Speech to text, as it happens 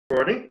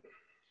Recording.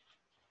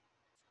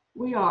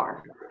 We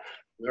are.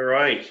 All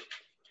right.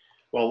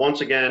 Well,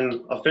 once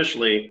again,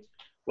 officially,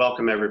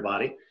 welcome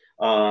everybody.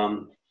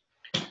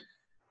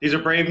 These are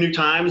brave new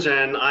times,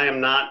 and I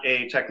am not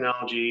a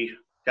technology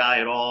guy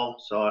at all,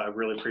 so I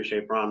really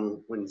appreciate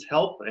Bronwyn's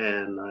help,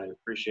 and I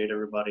appreciate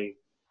everybody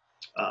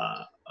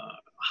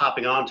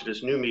hopping on to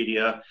this new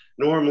media.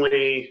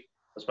 Normally,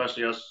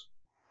 especially us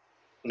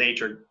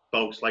nature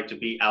folks, like to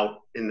be out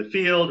in the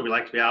field. We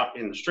like to be out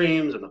in the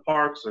streams and the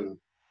parks and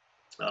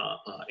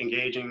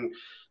engaging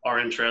our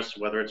interests,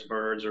 whether it's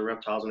birds or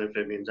reptiles and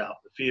amphibians out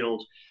in the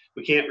field.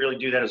 We can't really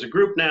do that as a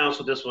group now,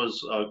 so this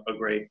was a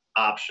great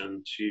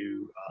option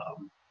to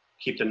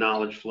keep the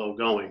knowledge flow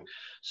going.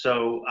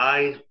 So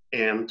I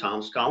am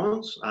Tom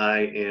Scollins. I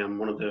am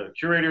one of the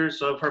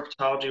curators of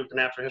herpetology with the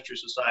Natural History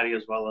Society,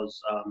 as well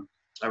as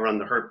I run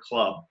the Herp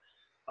Club.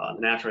 The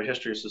Natural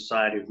History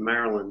Society of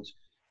Maryland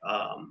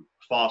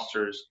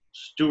fosters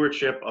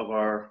stewardship of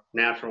our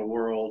natural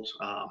world,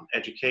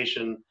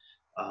 education,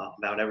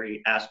 about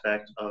every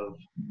aspect of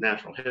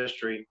natural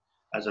history.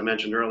 As I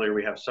mentioned earlier,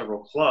 we have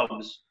several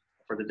clubs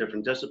for the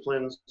different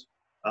disciplines.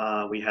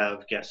 We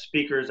have guest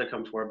speakers that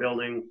come to our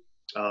building.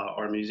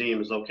 Our museum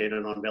is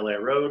located on Bel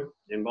Air Road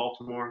in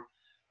Baltimore.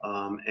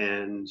 I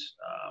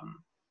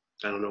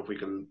don't know if we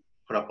can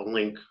put up a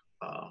link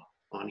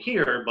on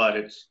here, but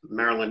it's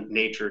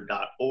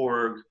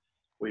marylandnature.org,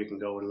 where you can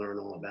go and learn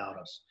all about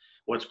us.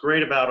 What's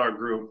great about our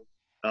group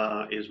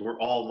is we're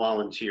all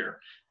volunteer.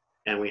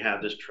 And we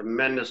have this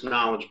tremendous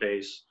knowledge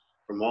base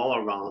from all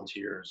our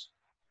volunteers.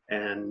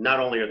 And not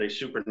only are they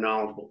super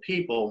knowledgeable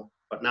people,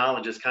 but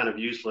knowledge is kind of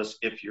useless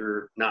if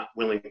you're not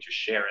willing to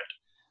share it.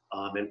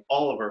 And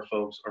all of our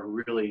folks are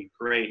really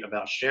great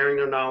about sharing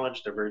their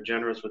knowledge. They're very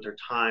generous with their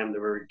time.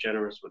 They're very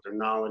generous with their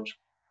knowledge.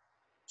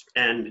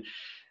 And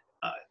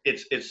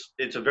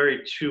it's a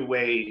very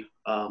two-way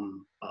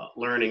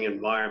learning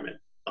environment.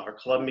 Our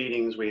club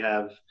meetings, we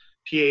have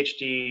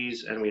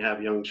PhDs and we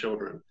have young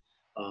children.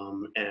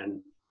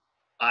 And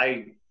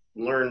I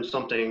learn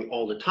something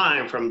all the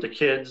time from the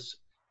kids.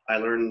 I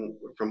learn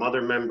from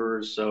other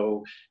members,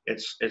 so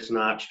it's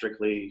not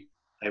strictly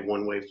a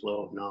one-way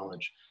flow of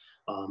knowledge.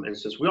 And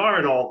since we are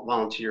an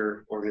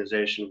all-volunteer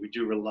organization, we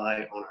do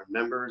rely on our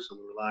members and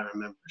we rely on our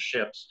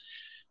memberships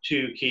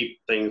to keep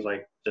things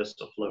like this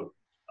afloat.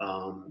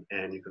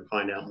 And you can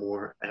find out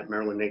more at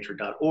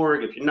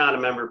marylandnature.org. If you're not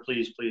a member,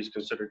 please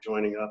consider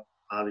joining up.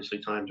 Obviously,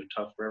 times are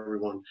tough for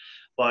everyone,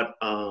 but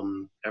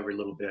every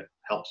little bit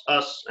helps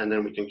us, and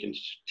then we can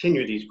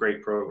continue these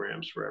great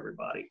programs for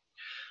everybody.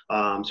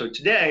 So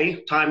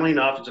today, timely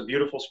enough, it's a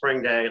beautiful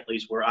spring day, at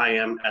least where I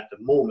am at the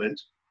moment,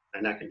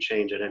 and that can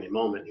change at any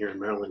moment here in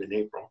Maryland in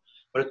April,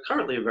 but it's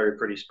currently a very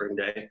pretty spring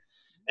day.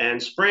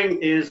 And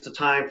spring is the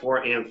time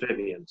for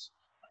amphibians.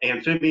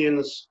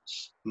 Amphibians,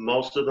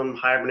 most of them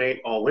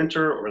hibernate all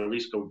winter, or at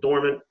least go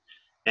dormant.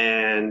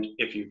 And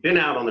if you've been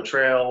out on the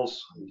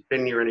trails,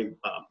 been near any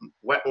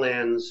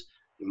wetlands,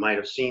 you might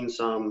have seen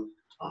some.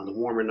 On the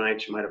warmer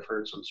nights, you might have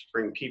heard some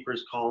spring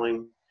peepers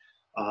calling.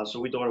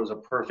 So we thought it was a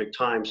perfect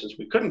time, since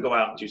we couldn't go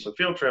out and do some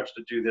field trips,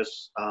 to do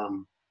this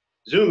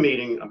Zoom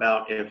meeting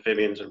about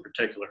amphibians in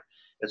particular.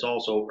 It's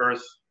also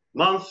Earth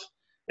Month,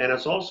 and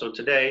it's also,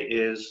 today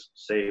is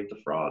Save the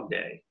Frog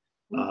Day,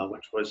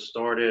 which was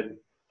started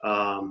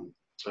for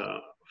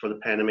the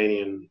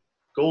Panamanian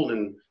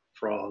golden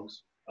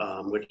frogs,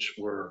 which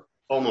were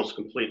almost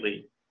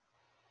completely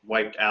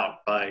wiped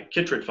out by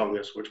chytrid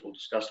fungus, which we'll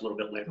discuss a little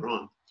bit later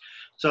on.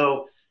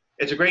 So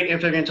it's a great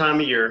amphibian time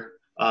of year.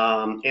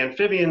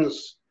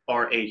 Amphibians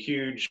are a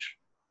huge,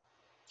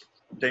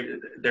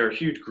 they're a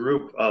huge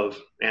group of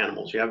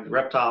animals. You have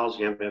reptiles,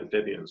 you have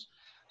amphibians.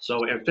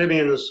 So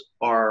amphibians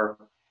are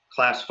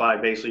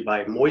classified basically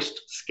by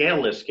moist,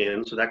 scaleless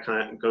skin. So that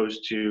kind of goes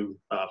to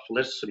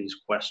Felicity's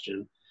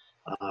question.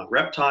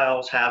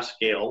 Reptiles have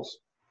scales,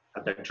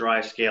 have that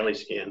dry, scaly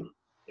skin.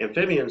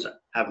 Amphibians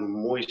have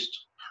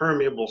moist,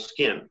 permeable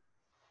skin,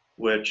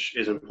 which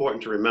is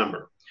important to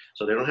remember.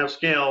 So they don't have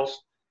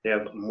scales, they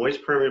have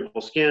moist, permeable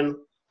skin,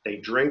 they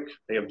drink,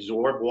 they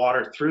absorb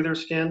water through their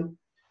skin,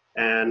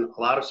 and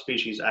a lot of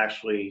species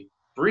actually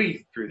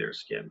breathe through their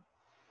skin.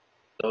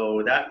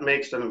 So that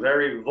makes them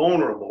very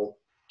vulnerable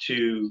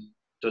to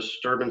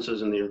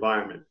disturbances in the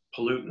environment,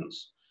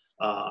 pollutants.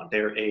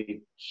 They're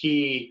a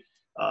key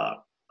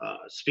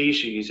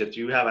species. If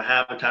you have a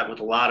habitat with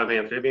a lot of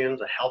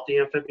amphibians, a healthy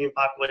amphibian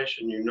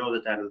population, you know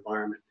that that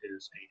environment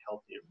is a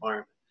healthy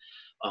environment.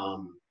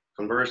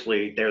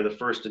 Conversely, they're the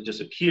first to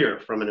disappear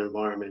from an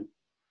environment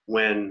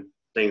when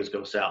things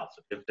go south.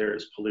 If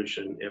there's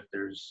pollution, if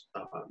there's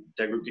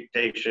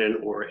degradation,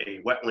 or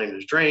a wetland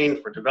is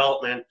drained for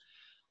development,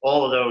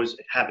 all of those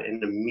have an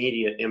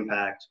immediate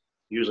impact,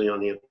 usually on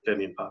the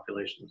amphibian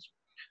populations.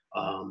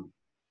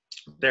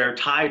 They're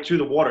tied to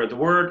the water. The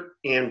word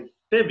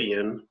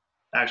amphibian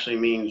actually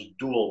means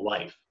dual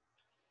life,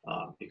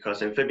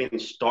 because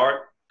amphibians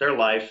start their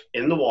life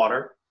in the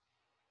water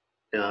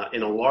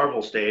in a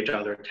larval stage,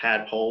 either a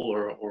tadpole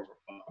or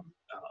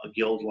a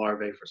gilled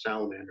larvae for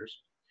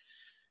salamanders.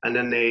 And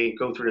then they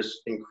go through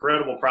this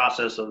incredible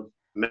process of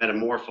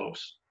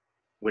metamorphose,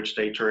 which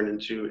they turn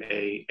into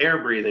a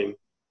air-breathing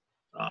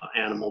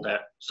animal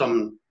that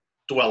some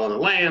dwell on the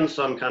land,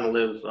 some kind of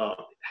live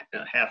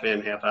half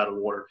in, half out of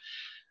water.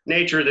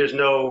 Nature, there's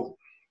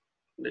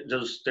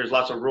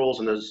lots of rules,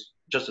 and there's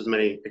just as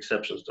many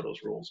exceptions to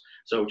those rules.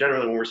 So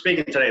generally, when we're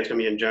speaking today, it's going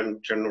to be in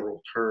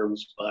general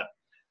terms, but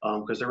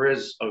because there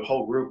is a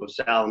whole group of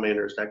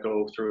salamanders that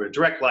go through a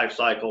direct life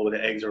cycle where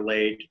the eggs are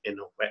laid in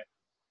a wet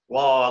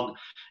log,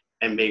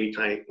 and baby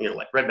tiny,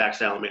 like redback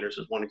salamanders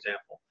is one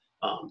example.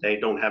 They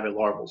don't have a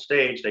larval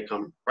stage. They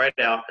come right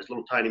out as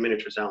little tiny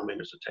miniature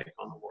salamanders to take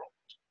on the world.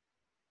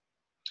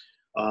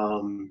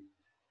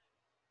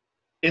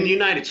 In the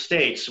United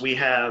States, we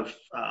have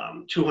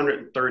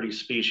 230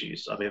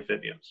 species of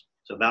amphibians.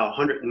 So about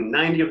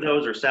 190 of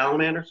those are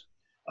salamanders.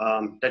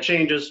 That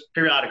changes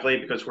periodically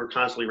because we're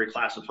constantly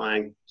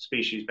reclassifying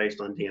species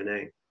based on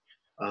DNA.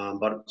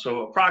 But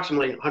so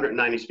approximately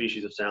 190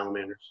 species of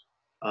salamanders,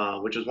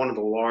 which is one of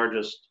the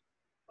largest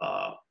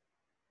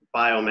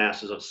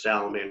biomasses of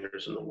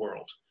salamanders in the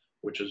world,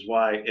 which is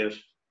why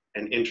if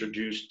an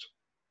introduced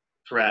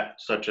threat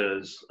such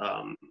as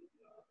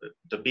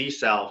the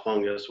bee-sal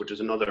fungus, which is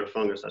another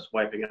fungus that's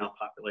wiping out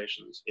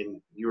populations in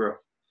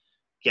Europe,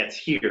 gets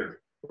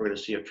here, we're going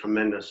to see a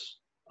tremendous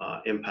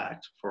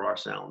impact for our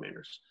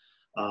salamanders.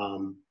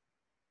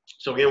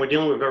 So again, we're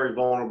dealing with very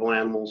vulnerable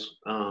animals,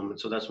 and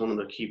so that's one of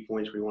the key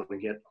points we want to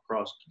get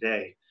across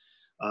today.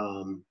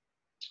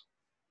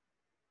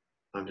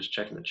 I'm just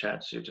checking the chat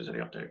to see if there's any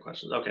updated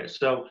questions. Okay,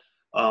 so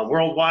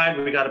worldwide,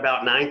 we got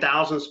about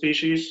 9,000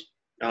 species.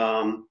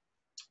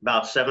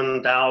 About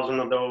 7,000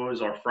 of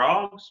those are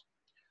frogs.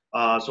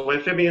 So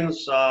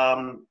amphibians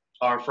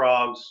are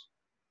frogs,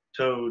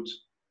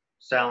 toads,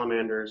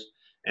 salamanders,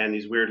 and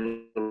these weird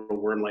little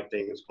worm-like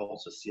things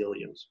called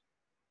caecilians.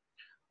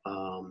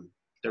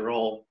 They're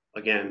all,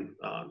 again,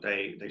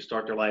 they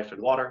start their life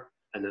in water,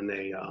 and then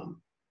they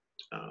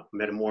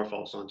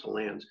metamorphose onto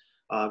land.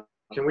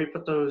 Can we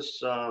put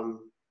those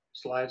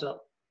slides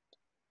up?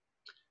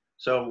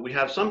 So we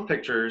have some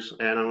pictures,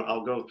 and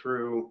I'll go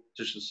through,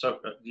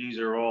 these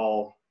are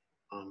all,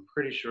 I'm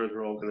pretty sure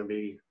they're all going to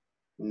be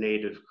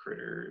native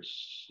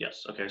critters.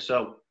 Yes, okay,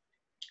 so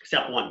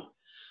except one.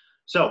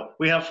 So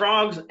we have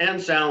frogs and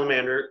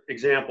salamander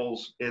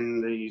examples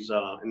in these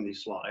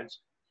slides.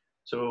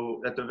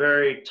 So at the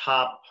very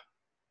top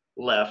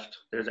left,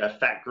 there's that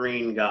fat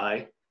green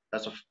guy.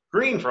 That's a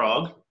green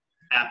frog,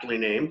 aptly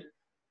named.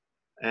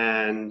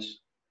 And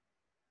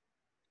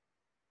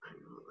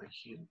I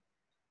can't.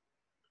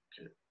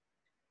 Okay.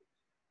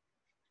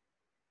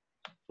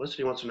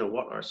 Felicity wants to know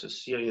what are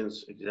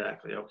caecilians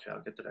exactly. Okay,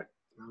 I'll get to that.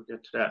 I'll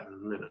get to that in a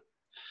minute.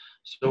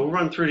 So we'll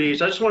run through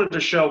these. I just wanted to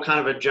show kind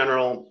of a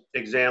general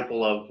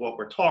example of what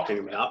we're talking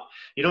about.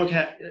 You don't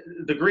have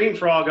the green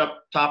frog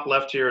up top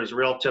left here is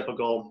real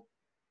typical,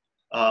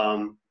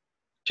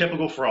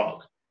 typical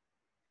frog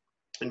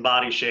in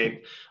body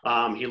shape.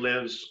 He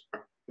lives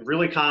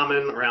really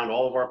common around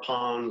all of our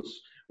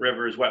ponds,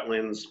 rivers,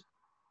 wetlands.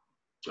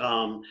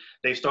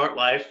 They start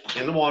life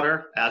in the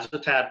water as a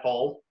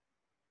tadpole,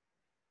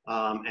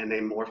 and they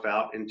morph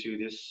out into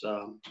this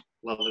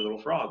lovely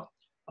little frog.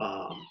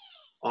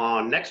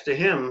 Next to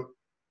him,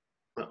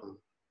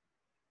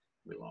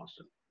 we lost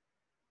it.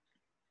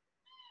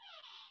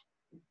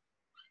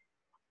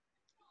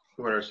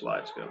 Where our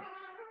slides go?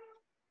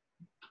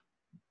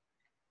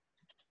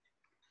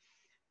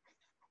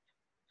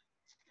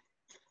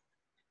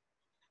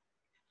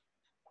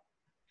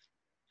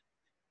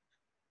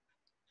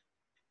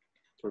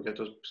 Can we get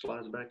those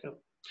slides back up?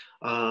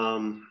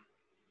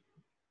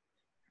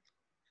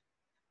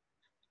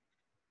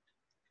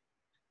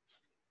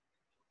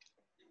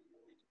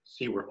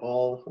 See, we're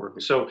all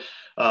working. So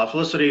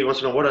Felicity wants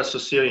to know what are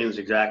caecilians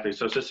exactly.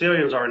 So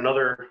caecilians are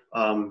another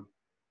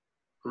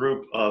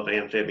group of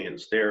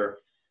amphibians.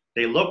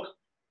 They look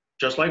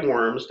just like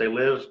worms. They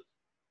live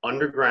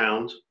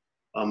underground,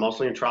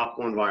 mostly in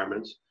tropical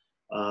environments.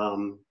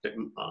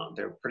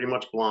 They're pretty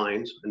much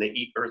blind, and they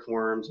eat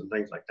earthworms and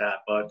things like that,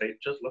 but they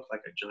just look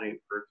like a giant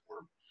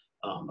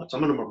earthworm. But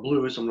some of them are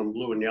blue, some of them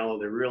blue and yellow.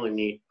 They're really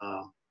neat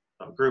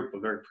group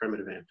of very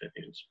primitive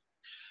amphibians.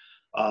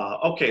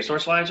 Okay, so our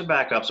slides are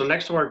back up. So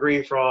next to our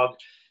green frog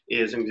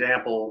is an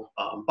example,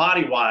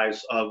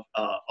 body-wise, of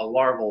a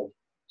larval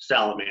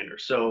salamander.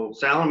 So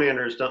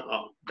salamanders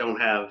don't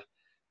have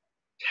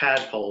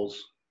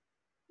tadpoles.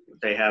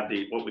 They have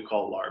what we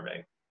call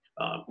larvae.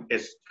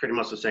 It's pretty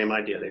much the same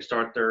idea. They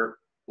start their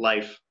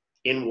life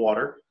in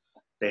water.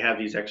 They have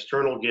these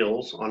external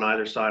gills on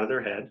either side of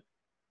their head.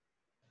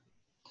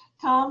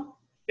 Tom?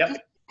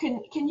 Yep.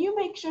 Can you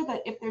make sure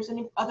that if there's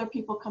any other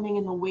people coming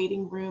in the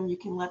waiting room, you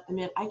can let them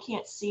in? I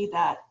can't see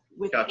that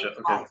with Gotcha.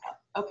 the slides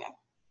up. Okay.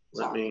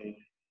 Let me.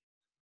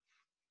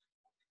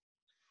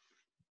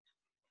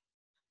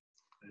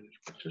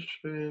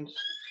 Participants.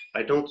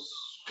 I don't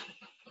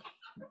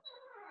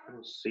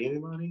see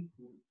anybody.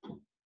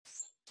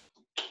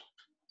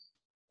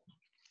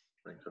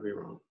 I could be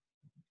wrong.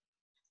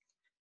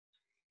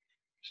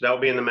 So that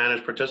would be in the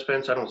managed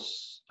participants. I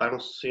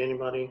don't see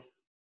anybody.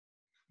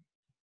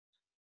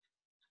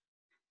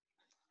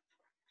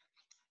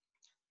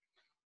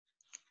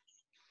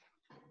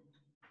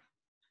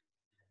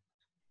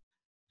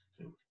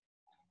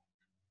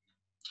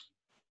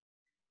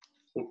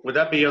 would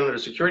that be under the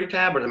security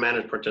tab or the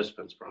manage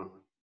participants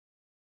problem?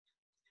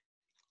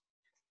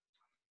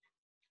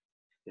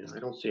 Yeah, I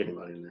don't see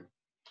anybody in there.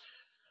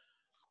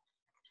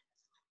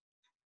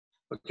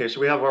 Okay, so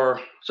we have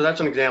so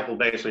that's an example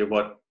basically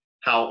of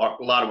how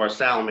a lot of our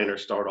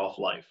salamanders start off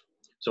life.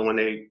 So when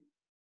they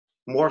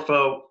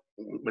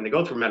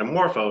go through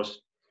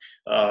metamorphose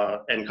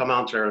and come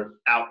out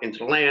into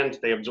the land,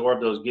 they absorb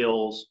those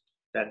gills,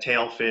 that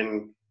tail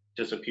fin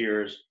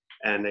disappears,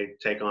 and they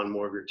take on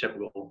more of your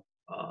typical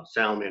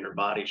salamander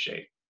body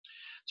shape.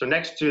 So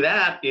next to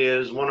that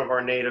is one of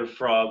our native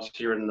frogs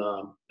here in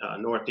the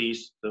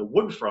Northeast, the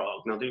wood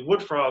frog. Now the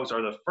wood frogs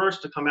are the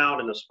first to come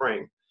out in the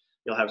spring.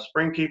 You'll have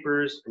spring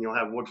peepers and you'll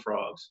have wood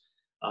frogs.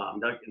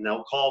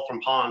 They'll call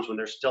from ponds when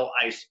there's still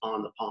ice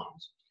on the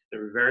ponds.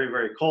 They're very,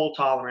 very cold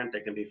tolerant. They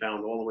can be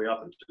found all the way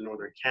up into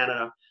northern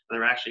Canada, and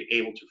they're actually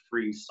able to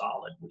freeze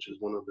solid, which is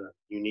one of the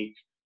unique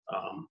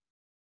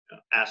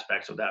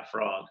aspects of that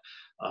frog.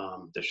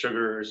 The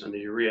sugars and the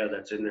urea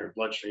that's in their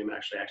bloodstream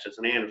actually acts as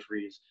an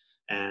antifreeze,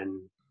 and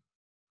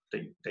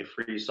they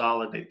freeze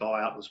solid, they thaw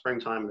out in the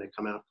springtime, and they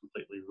come out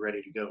completely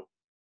ready to go.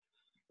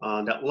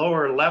 That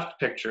lower left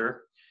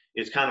picture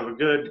is kind of a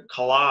good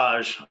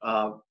collage.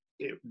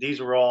 These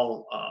were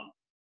all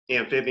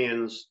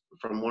amphibians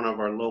from one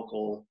of our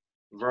local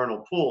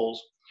vernal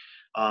pools.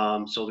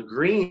 So the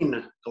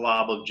green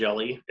glob of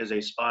jelly is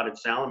a spotted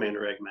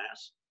salamander egg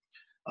mass.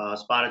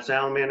 Spotted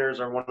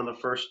salamanders are one of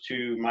the first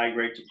to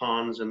migrate to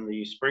ponds in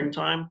the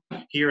springtime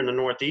here in the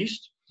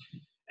Northeast.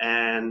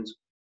 And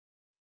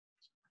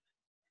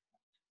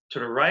to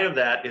the right of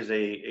that is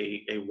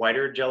a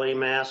whiter jelly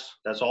mass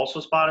that's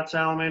also spotted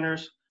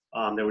salamanders.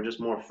 They were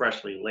just more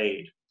freshly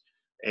laid.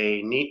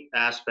 A neat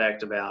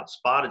aspect about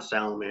spotted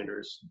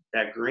salamanders,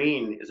 that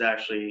green is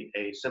actually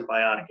a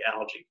symbiotic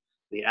algae.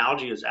 The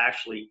algae is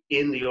actually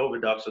in the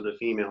oviducts of the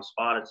female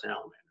spotted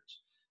salamanders,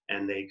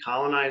 and they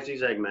colonize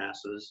these egg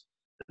masses,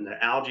 and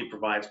the algae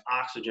provides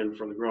oxygen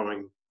for the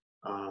growing,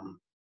 I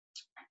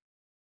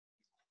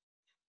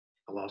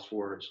lost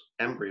words,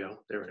 embryo,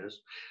 there it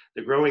is.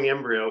 The growing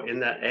embryo in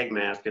that egg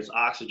mass gets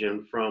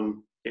oxygen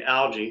from the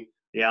algae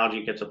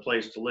gets a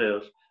place to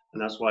live,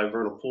 and that's why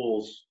vernal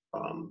pools,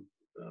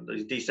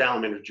 these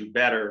salamanders do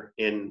better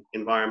in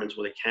environments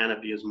where the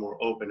canopy is more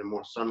open and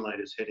more sunlight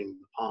is hitting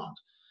the pond.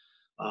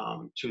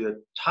 To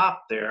the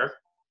top there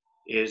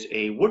is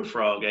a wood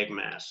frog egg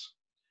mass.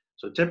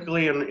 So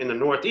typically in the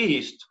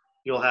Northeast,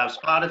 you'll have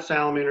spotted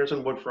salamanders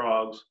and wood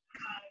frogs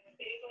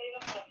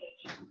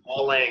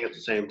all laying at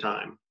the same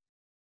time.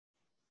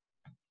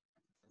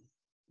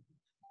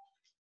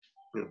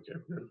 Okay,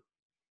 good.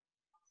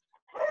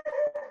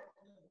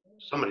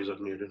 Somebody's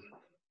unmuted.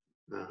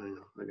 Hang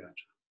on, I got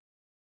you.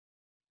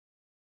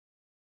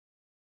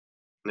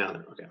 Now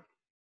they're okay.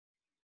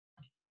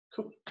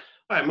 Cool.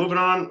 All right, moving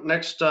on.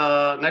 Next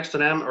to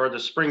them are the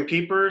spring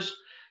peepers.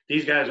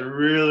 These guys are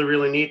really,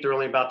 really neat. They're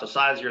only about the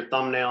size of your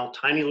thumbnail,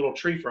 tiny little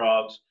tree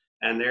frogs,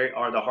 and they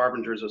are the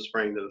harbingers of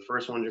spring. They're the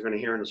first ones you're going to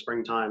hear in the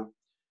springtime.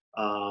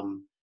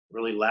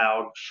 Really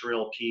loud,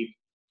 shrill peep.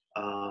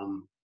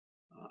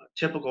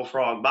 Typical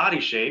frog body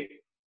shape,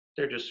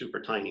 they're just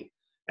super tiny.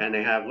 And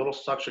they have little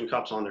suction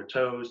cups on their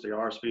toes. They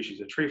are a species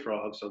of tree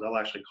frogs, so they'll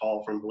actually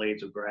call from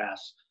blades of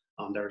grass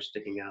that are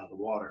sticking out of the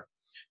water.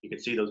 You can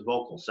see those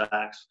vocal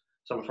sacs.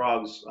 Some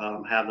frogs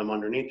have them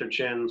underneath their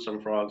chin.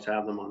 Some frogs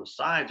have them on the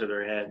sides of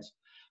their heads.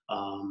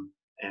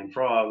 And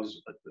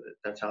frogs,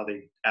 that's how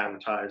they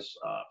advertise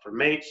for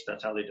mates.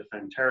 That's how they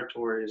defend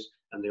territories.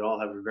 And they all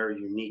have a very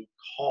unique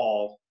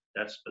call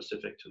that's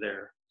specific to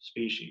their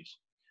species.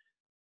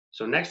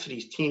 So next to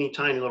these teeny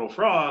tiny little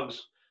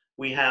frogs,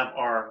 we have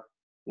our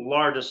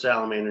largest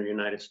salamander in the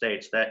United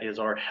States. That is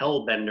our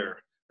hellbender,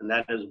 and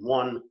that is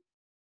one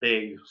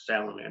big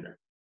salamander.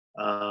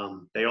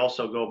 They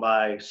also go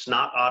by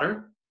snot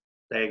otter.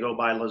 They go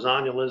by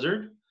lasagna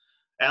lizard,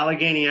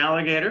 Allegheny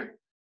alligator,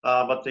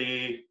 but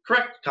the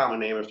correct common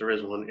name, if there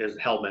is one, is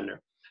hellbender.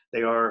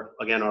 They are,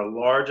 again, our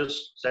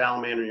largest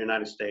salamander in the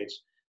United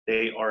States.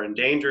 They are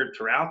endangered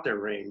throughout their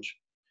range.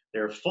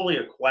 They're fully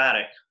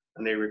aquatic,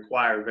 and they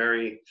require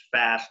very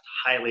fast,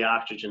 highly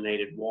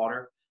oxygenated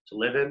water to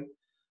live in.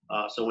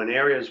 So in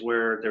areas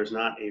where there's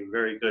not a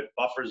very good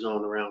buffer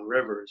zone around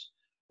rivers,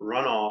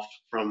 runoff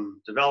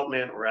from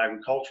development or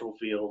agricultural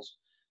fields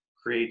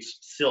creates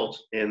silt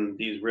in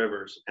these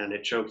rivers, and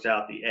it chokes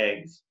out the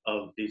eggs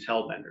of these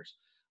hellbenders.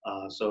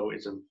 So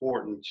it's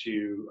important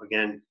to,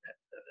 again,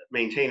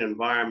 maintain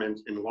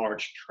environments in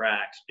large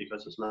tracts,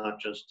 because it's not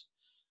just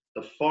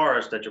the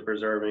forest that you're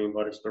preserving,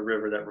 but it's the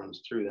river that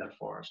runs through that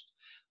forest.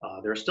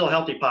 There are still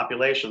healthy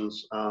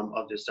populations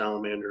of this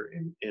salamander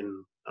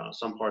in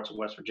some parts of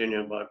West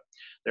Virginia, but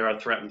they are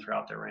threatened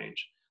throughout their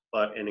range.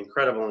 But an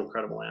incredible,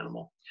 incredible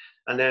animal.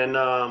 And then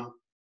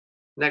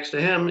next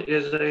to him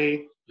is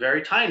a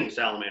very tiny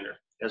salamander.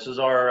 This is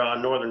our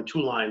northern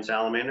two-line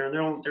salamander,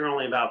 and they're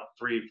only about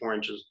 3-4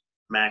 inches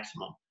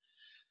maximum.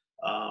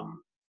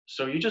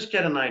 So you just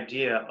get an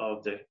idea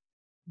of the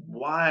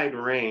wide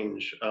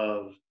range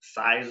of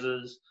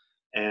sizes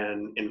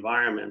and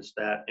environments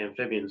that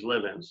amphibians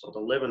live in. So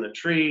they live in the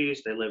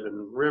trees, they live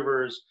in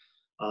rivers.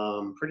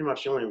 Pretty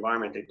much the only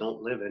environment they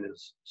don't live in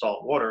is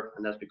salt water,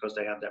 and that's because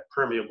they have that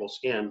permeable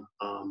skin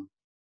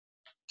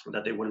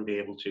that they wouldn't be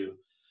able to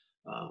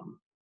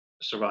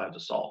survive the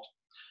salt.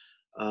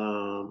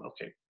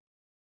 Okay.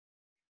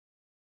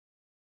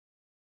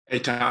 Hey,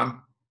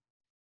 Tom.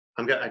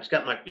 I just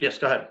got my, yes,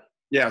 go ahead.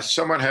 Yeah,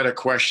 someone had a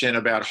question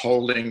about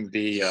holding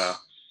the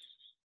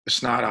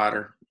snot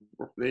otter.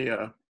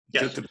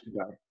 Yes. The big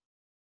guy.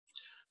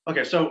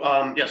 Okay,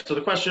 so yes, so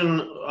the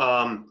question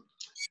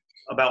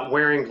about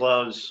wearing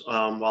gloves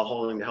while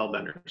holding the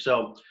hellbender.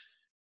 So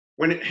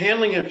when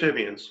handling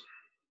amphibians,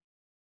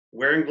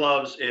 wearing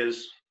gloves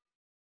is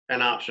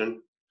an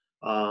option.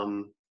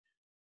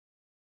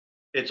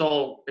 It's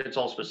all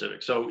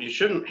specific. So you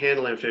shouldn't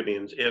handle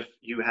amphibians if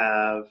you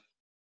have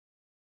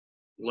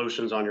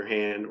lotions on your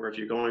hand or if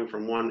you're going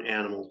from one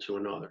animal to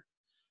another.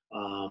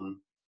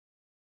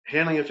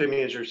 Handling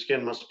amphibians, your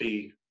skin must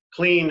be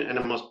clean and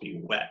it must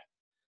be wet.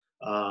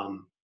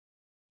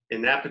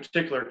 In that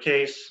particular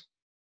case,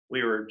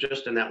 we were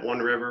just in that one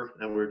river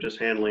and we were just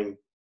handling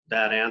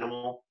that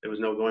animal. There was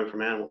no going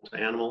from animal to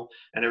animal,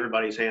 and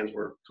everybody's hands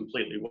were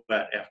completely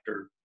wet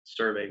after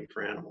surveying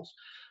for animals.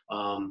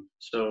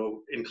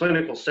 So in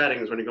clinical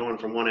settings, when you're going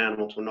from one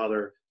animal to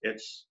another,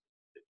 it's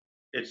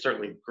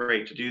certainly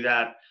great to do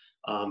that.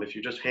 If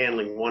you're just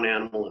handling one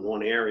animal in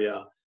one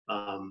area,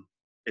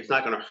 it's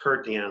not going to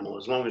hurt the animal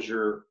as long as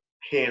your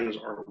hands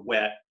are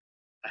wet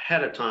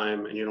ahead of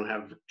time and you don't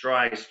have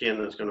dry skin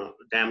that's going to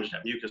damage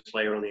that mucus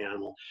layer on the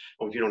animal,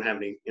 or if you don't have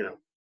any,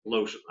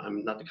 lotion.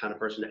 I'm not the kind of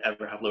person to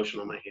ever have lotion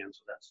on my hands,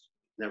 so that's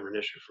never an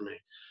issue for me.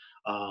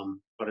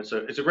 But it's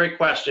a great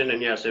question,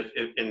 and yes,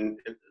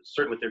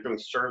 certainly if they're doing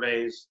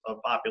surveys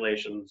of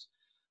populations,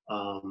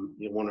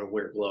 you want to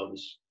wear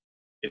gloves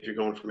if you're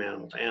going from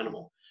animal to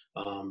animal.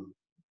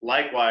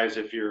 Likewise,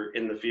 if you're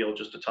in the field,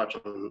 just to touch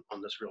on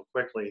this real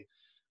quickly,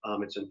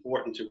 it's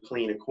important to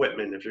clean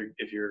equipment.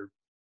 If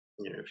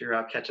you're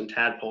out catching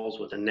tadpoles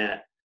with a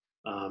net,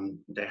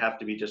 they have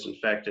to be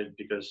disinfected,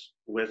 because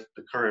with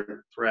the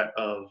current threat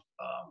of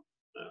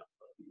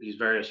these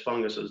various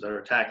funguses that are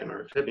attacking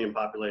our amphibian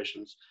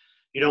populations,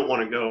 you don't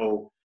want to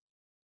go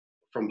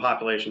from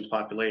population to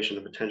population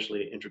and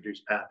potentially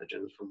introduce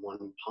pathogens from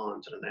one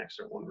pond to the next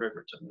or one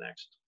river to the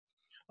next.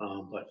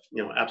 But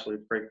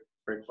absolutely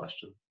great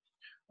question.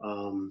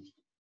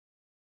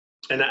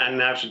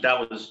 And actually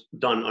that was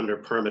done under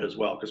permit as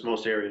well, because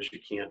most areas you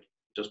can't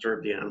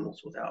disturb the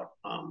animals without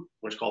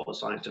what's called a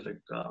scientific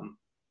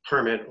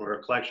permit or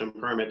a collection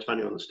permit,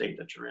 depending on the state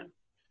that you're in.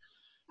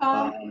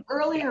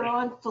 Earlier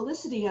on,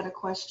 Felicity had a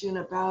question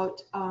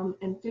about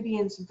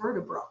amphibians'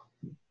 vertebra.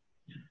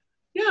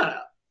 Yeah,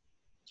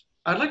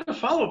 I'd like a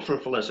follow-up from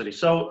Felicity.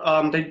 So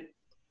I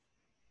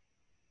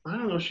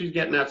don't know if she's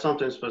getting at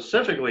something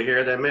specifically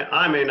here that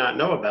I may not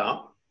know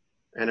about,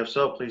 and if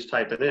so, please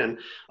type it in.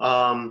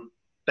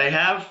 They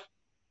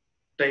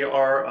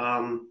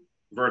are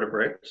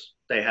vertebrates.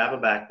 They have a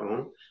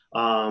backbone,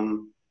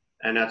 and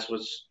that's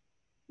what's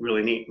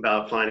really neat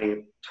about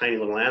finding tiny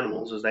little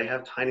animals, is they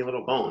have tiny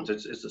little bones.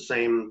 It's the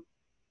same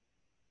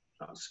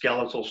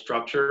skeletal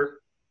structure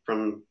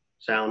from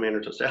salamander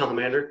to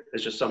salamander.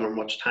 It's just some are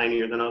much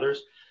tinier than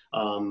others.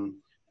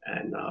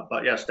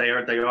 But yes, they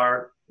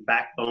are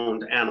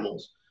backboned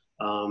animals,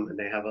 and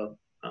they have a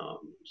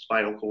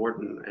spinal cord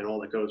and all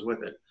that goes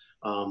with it.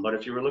 But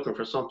if you were looking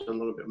for something a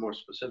little bit more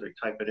specific,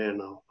 type it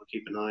in. I'll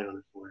keep an eye on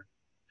it for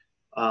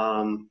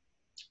you.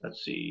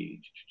 Let's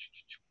see.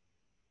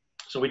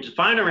 So we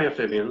define our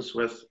amphibians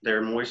with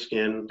their moist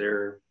skin.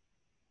 They're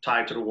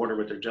tied to the water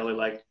with their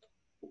jelly-like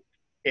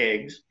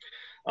eggs.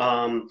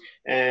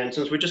 And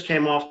since we just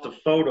came off the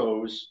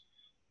photos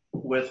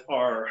with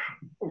our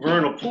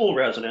vernal pool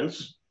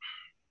residents,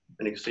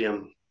 and you can see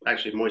I'm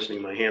actually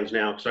moistening my hands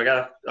now. So I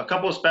got a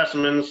couple of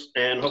specimens,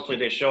 and hopefully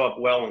they show up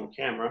well on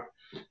camera.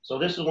 So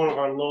this is one of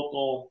our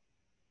local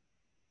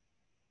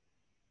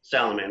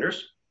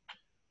salamanders.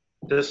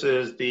 This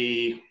is let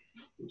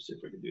me see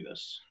if we can do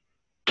this.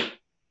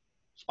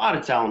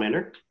 Spotted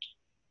salamander.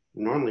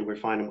 Normally we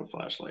find him with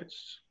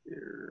flashlights.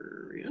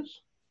 Here he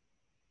is.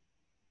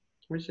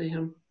 Can we see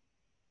him?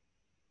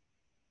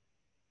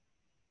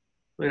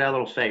 Look at that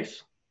little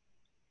face.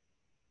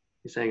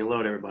 He's saying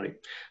hello to everybody.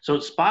 So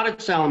it's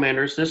spotted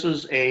salamanders. This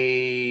is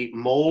a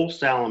mole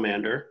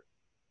salamander.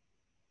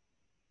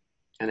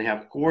 And they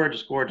have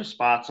gorgeous, gorgeous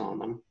spots on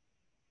them.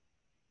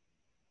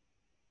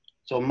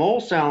 So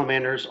mole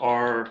salamanders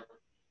are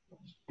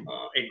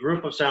a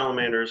group of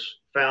salamanders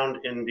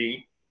found in the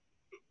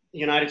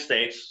United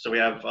States. So we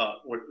have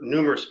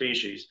numerous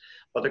species,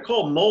 but they're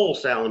called mole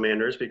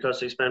salamanders because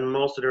they spend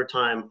most of their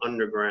time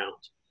underground,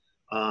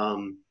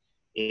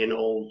 in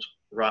old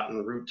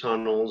rotten root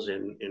tunnels,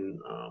 in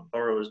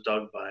burrows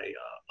dug by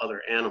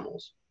other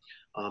animals.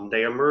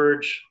 They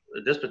emerge,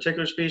 this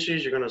particular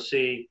species, you're going to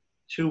see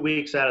 2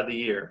 weeks out of the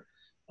year.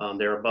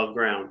 They're above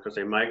ground because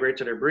they migrate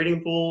to their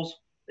breeding pools,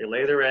 they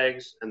lay their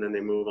eggs, and then they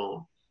move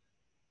on.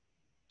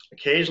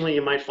 Occasionally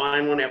you might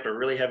find one after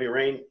really heavy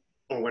rain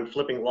or when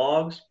flipping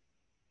logs.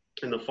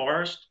 in the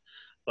forest,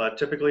 but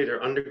typically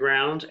they're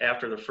underground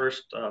after the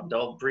first,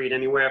 they'll breed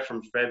anywhere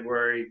from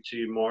February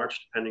to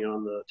March, depending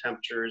on the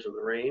temperatures and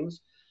the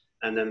rains,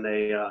 and then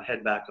they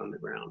head back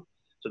underground.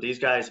 So these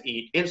guys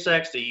eat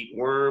insects, they eat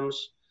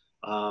worms,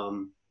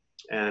 and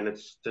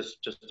it's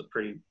just a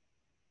pretty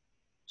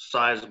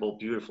sizable,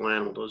 beautiful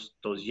animal.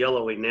 Those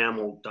yellow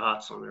enamel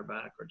dots on their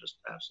back are just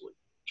absolutely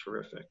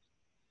terrific.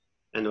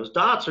 And those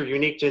dots are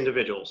unique to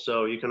individuals,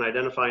 so you can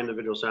identify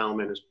individual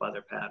salamanders by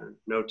their pattern.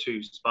 No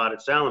two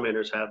spotted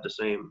salamanders have the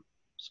same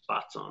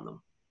spots on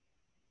them.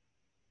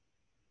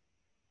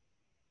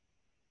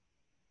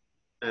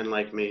 And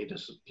like me,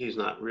 he's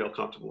not real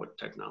comfortable with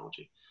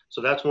technology.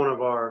 So that's one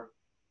of our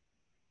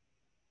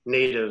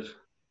native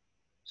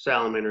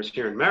salamanders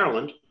here in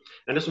Maryland.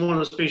 And this is one of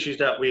the species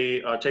that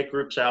we take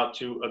groups out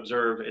to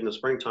observe in the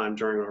springtime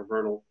during our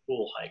vernal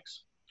pool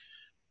hikes.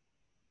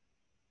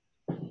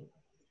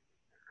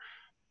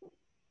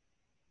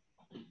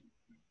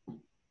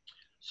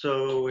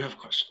 So we have a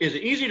question. Is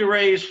it easy to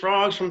raise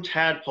frogs from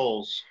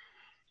tadpoles?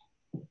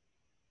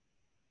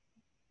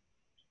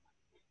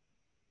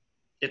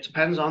 It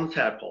depends on the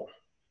tadpole.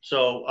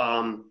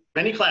 So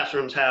many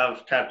classrooms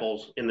have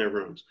tadpoles in their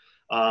rooms.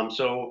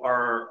 So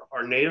our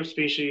native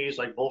species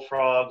like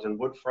bullfrogs and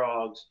wood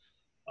frogs,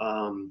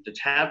 the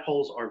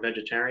tadpoles are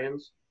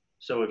vegetarians.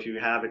 So if you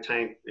have a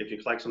tank, if you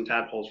collect some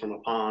tadpoles from a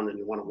pond and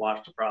you want to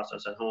watch the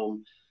process at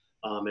home,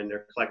 and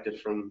they're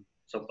collected from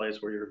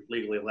someplace where you're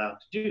legally allowed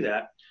to do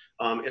that,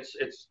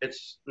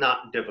 it's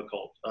not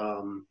difficult.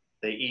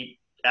 They eat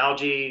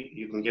algae.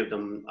 You can give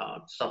them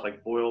stuff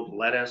like boiled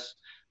lettuce,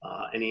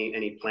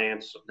 any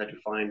plants that you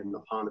find in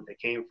the pond that they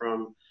came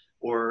from,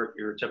 or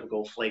your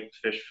typical flaked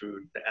fish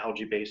food, the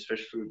algae-based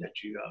fish food that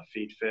you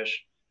feed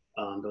fish.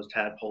 Those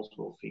tadpoles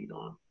will feed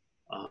on.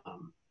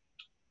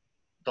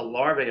 The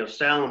larvae of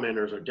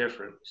salamanders are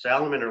different.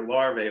 Salamander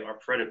larvae are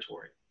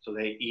predatory, so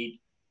they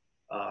eat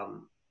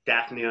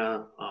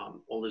Daphnia,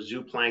 all the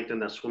zooplankton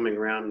that's swimming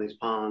around in these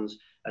ponds.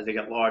 As they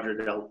get larger,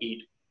 they'll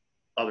eat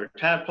other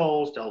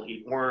tadpoles, they'll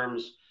eat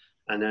worms,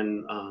 and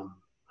then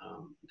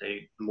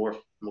they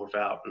morph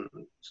out and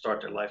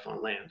start their life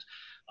on land.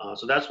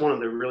 So that's one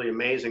of the really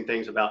amazing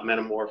things about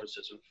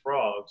metamorphosis in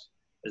frogs,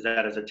 is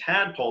that as a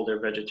tadpole, they're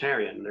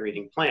vegetarian. They're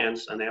eating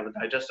plants, and they have a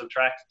digestive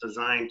tract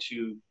designed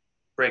to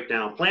break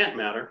down plant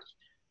matter.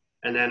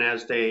 And then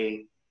as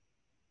they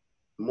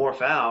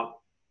morph out,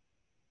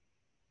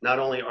 not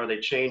only are they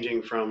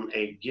changing from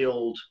a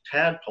gilled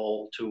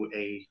tadpole to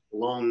a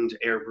lunged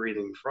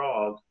air-breathing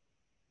frog,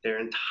 their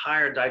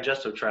entire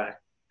digestive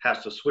tract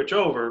has to switch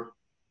over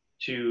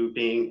to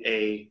being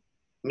a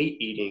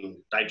meat-eating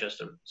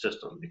digestive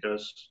system,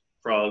 because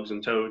frogs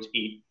and toads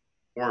eat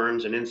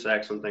worms and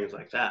insects and things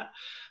like that.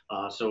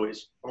 So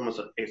it's almost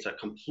it's a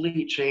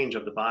complete change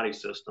of the body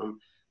system.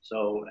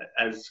 So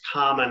as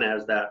common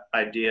as that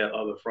idea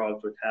of a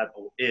frog to a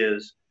tadpole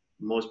is,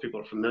 most people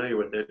are familiar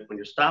with it. When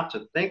you stop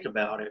to think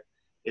about it,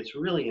 it's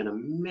really an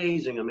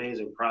amazing,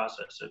 amazing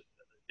process.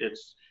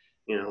 It's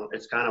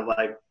kind of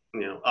like,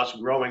 us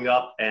growing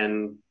up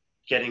and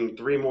getting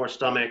 3 more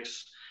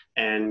stomachs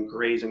and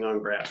grazing on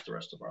grass the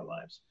rest of our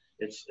lives.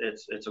 It's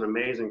an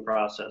amazing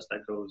process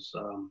that goes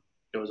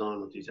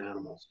on with these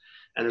animals.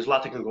 And there's a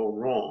lot that can go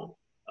wrong,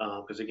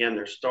 because again,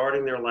 they're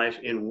starting their life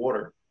in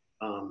water.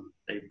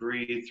 They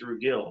breathe through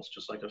gills,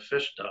 just like a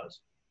fish does.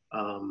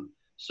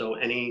 So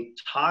any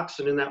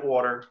toxin in that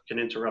water can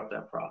interrupt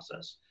that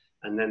process.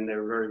 And then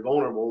they're very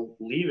vulnerable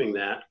leaving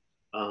that.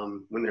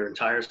 When their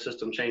entire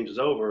system changes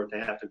over, they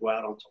have to go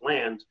out onto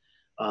land.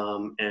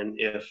 And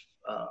if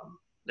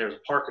there's a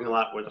parking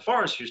lot where the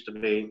forest used to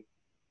be,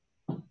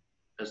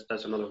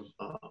 that's another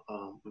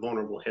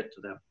vulnerable hit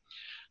to them.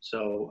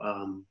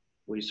 So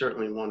we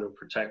certainly want to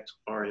protect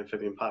our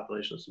amphibian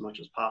population as much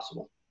as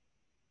possible.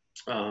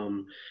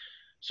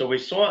 So we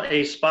saw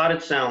a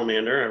spotted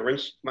salamander. I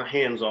rinsed my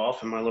hands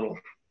off in my little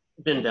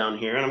bin down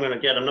here, and I'm going to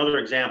get another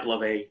example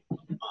of a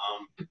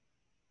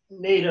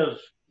native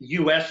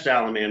U.S.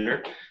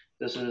 salamander.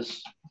 This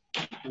is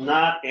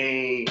not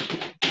a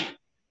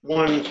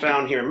one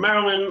found here in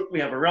Maryland. We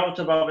have a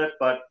relative of it,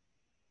 but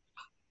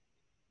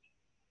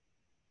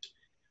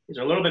these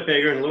are a little bit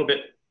bigger and a little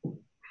bit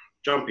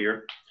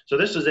jumpier. So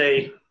this is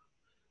a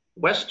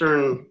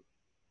Western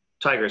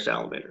tiger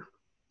salamander.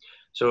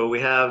 So we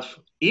have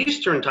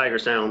Eastern tiger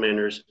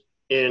salamanders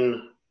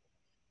in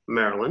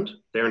Maryland.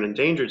 They're an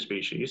endangered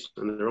species,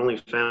 and they're only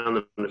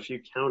found in a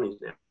few counties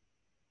now.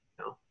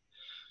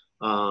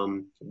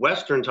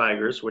 Western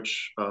tigers,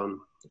 which a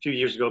few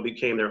years ago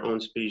became their own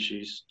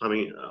species,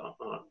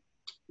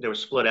 they were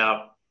split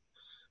out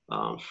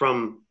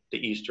from the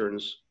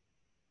Easterns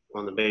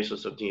on the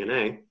basis of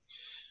DNA.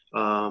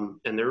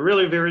 And they're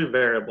really very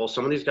variable.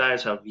 Some of these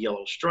guys have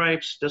yellow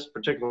stripes. This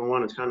particular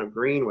one is kind of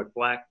green with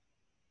black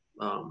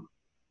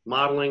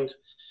modeling.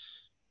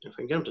 If I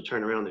can get them to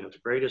turn around, they have the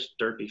greatest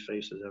derpy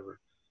faces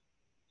ever.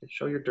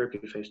 Show your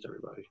derpy face to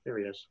everybody. There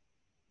he is.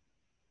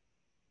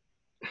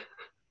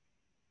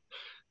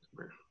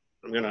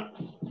 I'm gonna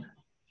put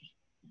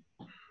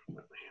my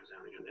hands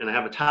down again. And I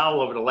have a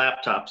towel over the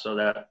laptop so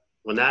that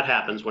when that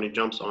happens, when he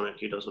jumps on it,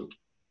 he doesn't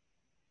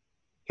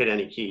hit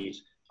any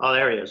keys. Oh,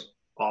 there he is.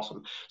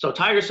 Awesome. So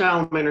tiger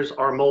salamanders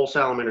are mole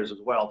salamanders as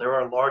well. They're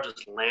our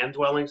largest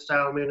land-dwelling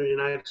salamander in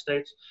the United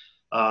States.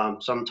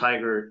 Some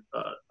tiger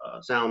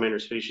salamander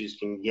species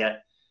can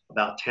get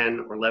about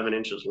 10 or 11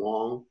 inches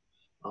long.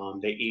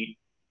 They eat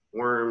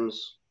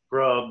worms,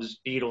 grubs,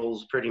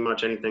 beetles, pretty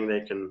much anything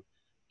they can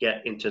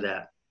get into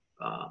that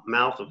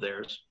mouth of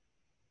theirs.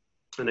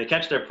 And they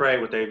catch their prey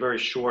with a very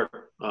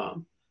short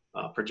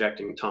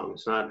projecting tongue.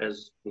 It's not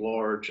as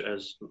large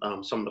as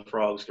some of the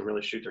frogs can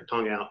really shoot their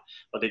tongue out,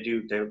 but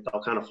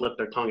they'll kind of flip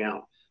their tongue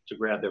out to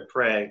grab their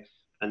prey,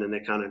 and then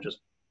they kind of just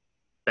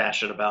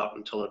bash it about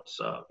until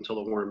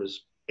the worm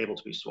is able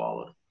to be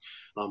swallowed.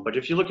 But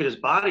if you look at his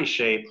body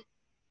shape,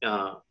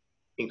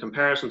 in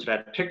comparison to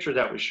that picture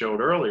that we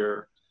showed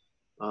earlier,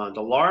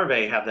 the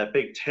larvae have that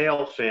big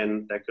tail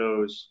fin that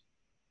goes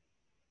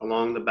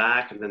along the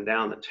back and then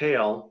down the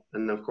tail.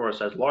 And then of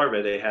course, as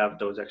larvae, they have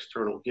those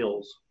external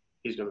gills.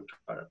 He's going to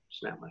try to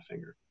snap my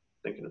finger,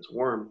 thinking it's a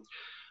worm.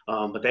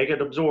 But they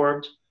get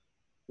absorbed.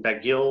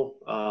 That gill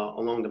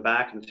along the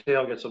back and the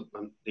tail gets,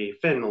 the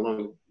fin along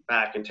the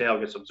back and tail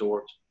gets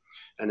absorbed.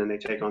 And then they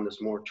take on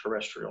this more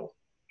terrestrial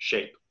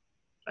shape.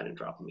 I didn't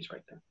drop them, he's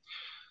right there.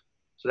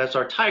 So that's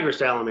our tiger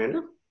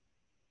salamander.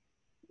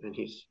 And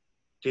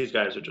these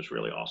guys are just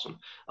really awesome.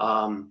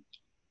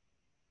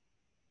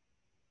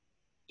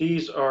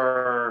 These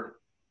are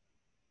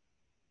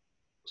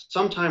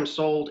sometimes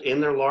sold in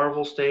their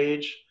larval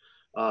stage.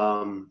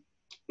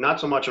 Not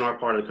so much in our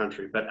part of the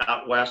country, but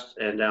out west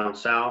and down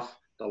south,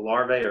 the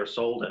larvae are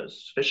sold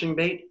as fishing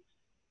bait.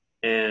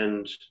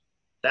 And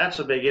that's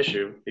a big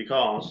issue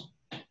because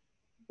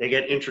they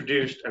get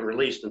introduced and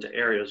released into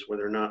areas where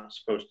they're not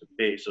supposed to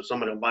be. So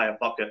somebody will buy a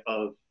bucket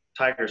of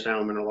tiger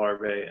salamander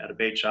larvae at a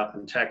bait shop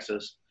in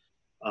Texas.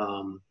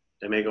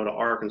 They may go to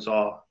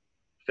Arkansas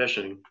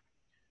fishing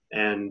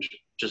and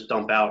just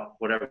dump out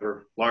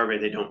whatever larvae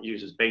they don't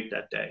use as bait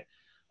that day.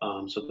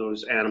 So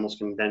those animals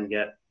can then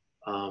get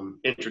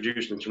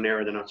introduced into an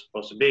area they're not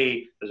supposed to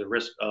be. There's a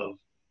risk of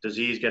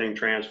disease getting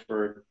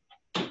transferred.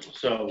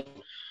 So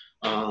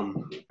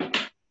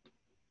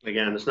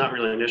again, it's not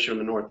really an issue in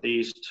the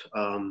Northeast,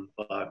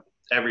 but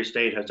every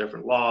state has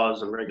different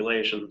laws and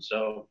regulations.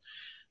 So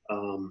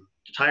the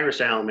tiger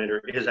salamander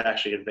is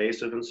actually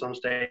invasive in some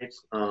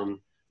states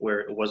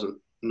where it wasn't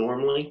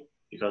normally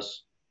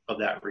because of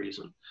that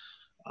reason.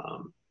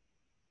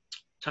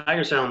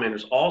 Tiger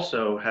salamanders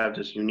also have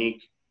this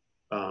unique,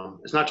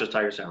 it's not just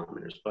tiger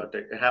salamanders, but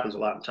it happens a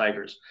lot in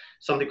tigers,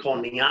 something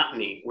called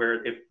neoteny,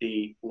 where if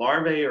the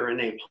larvae are in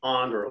a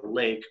pond or a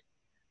lake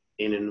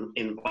in an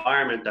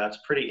environment that's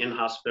pretty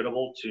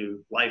inhospitable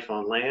to life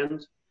on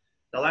land,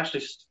 they'll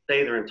actually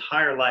stay their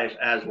entire life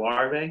as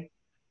larvae,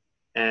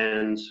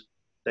 and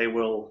they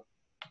will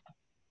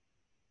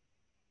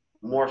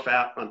morph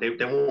out. They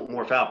won't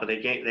morph out, but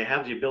they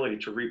have the ability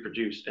to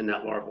reproduce in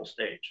that larval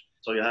stage.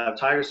 So you have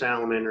tiger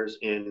salamanders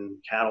in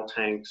cattle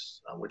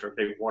tanks, which are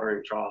big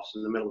watering troughs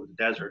in the middle of the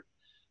desert,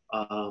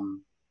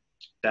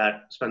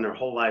 that spend their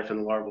whole life in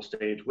the larval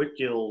stage with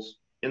gills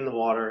in the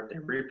water. They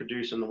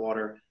reproduce in the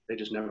water. They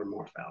just never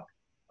morph out,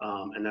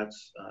 and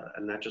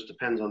that just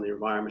depends on the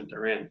environment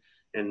they're in.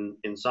 And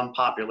in some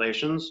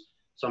populations,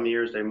 some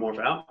years they morph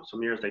out,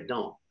 some years they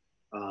don't.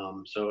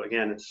 So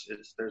again,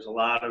 there's a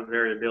lot of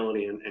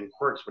variability and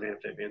quirks with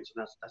amphibians,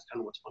 and that's kind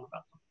of what's fun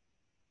about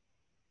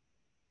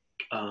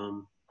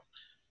them.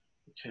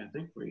 Okay, I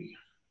think we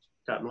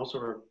got most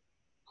of our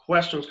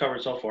questions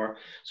covered so far.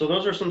 So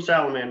those are some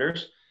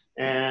salamanders,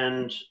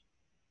 and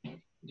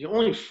the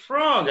only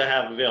frog I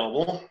have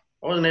available,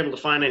 I wasn't able to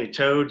find any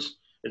toads.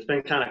 It's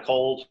been kind of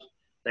cold.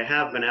 They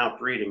have been out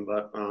breeding,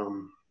 but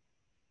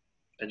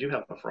I do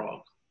have a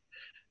frog.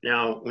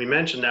 Now, we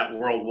mentioned that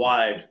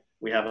worldwide,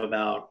 we have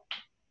about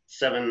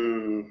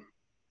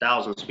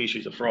 7,000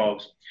 species of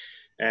frogs,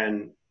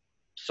 and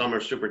some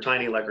are super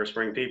tiny, like our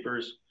spring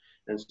peepers,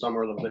 and some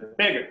are a little bit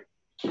bigger.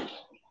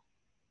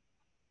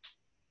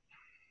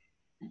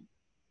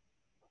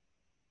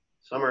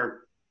 Some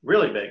are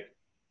really big.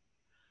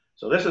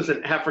 So this is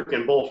an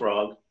African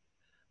bullfrog.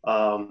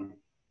 And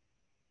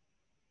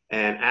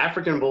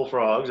African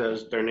bullfrogs,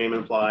 as their name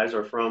implies,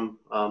 are from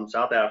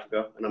South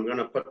Africa. And I'm going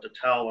to put the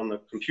towel on the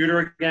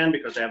computer again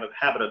because they have a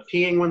habit of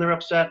peeing when they're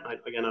upset. I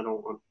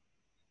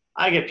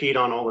get peed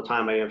on all the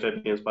time by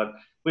amphibians, but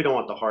we don't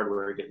want the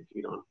hardware getting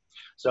peed on.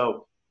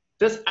 So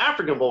this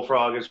African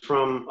bullfrog is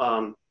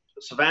from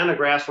savanna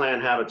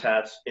grassland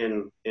habitats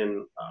in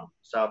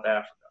South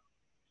Africa.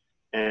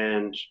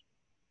 And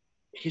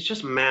he's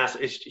just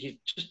massive.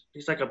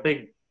 He's like a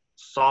big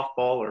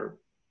softball, or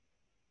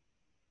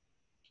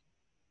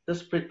this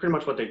is pretty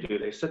much what they do.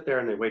 They sit there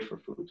and they wait for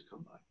food to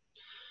come by.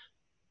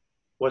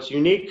 What's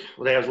unique?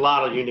 Well, there's a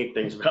lot of unique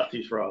things about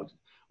these frogs.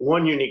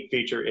 One unique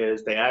feature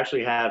is they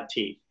actually have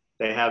teeth.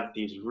 They have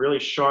these really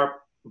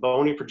sharp,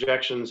 bony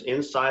projections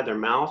inside their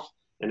mouth.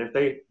 And if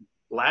they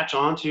latch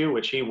onto you,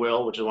 which he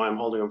will, which is why I'm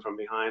holding him from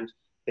behind,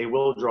 they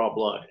will draw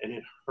blood, and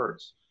it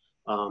hurts.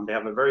 They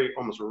have a very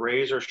almost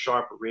razor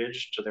sharp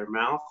ridge to their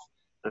mouth,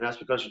 And that's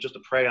because it's just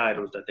the prey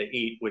items that they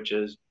eat, which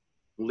is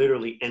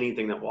literally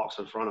anything that walks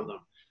in front of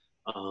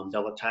them.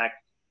 They'll attack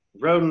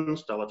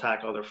rodents, they'll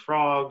attack other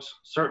frogs,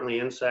 certainly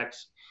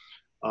insects.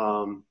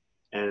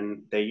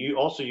 And they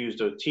also use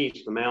their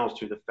teeth, the males,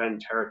 to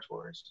defend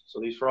territories. So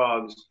these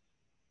frogs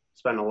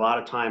spend a lot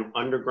of time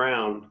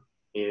underground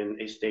in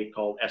a state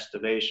called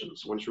estivation.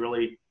 So when it's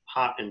really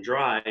hot and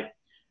dry,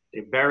 they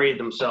bury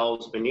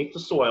themselves beneath the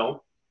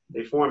soil.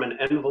 They form an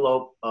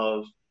envelope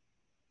of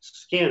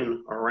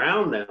skin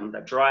around them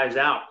that dries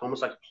out,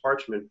 almost like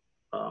parchment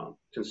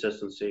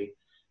consistency.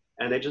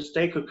 And they just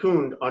stay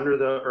cocooned under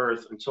the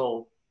earth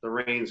until the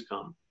rains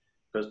come.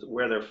 Because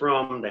where they're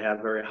from, they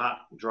have very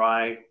hot,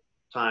 dry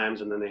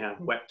times, and then they have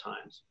wet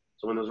times.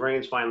 So when those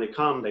rains finally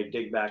come, they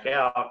dig back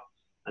out,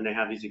 and they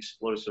have these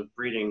explosive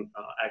breeding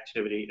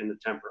activity in the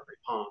temporary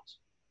ponds.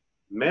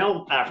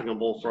 Male African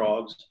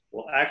bullfrogs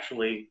will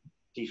actually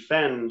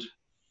defend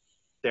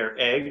their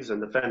eggs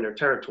and defend their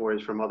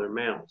territories from other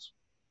males.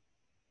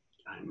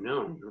 I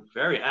know, you're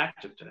very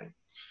active today.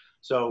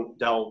 So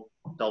they'll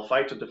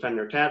fight to defend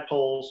their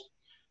tadpoles,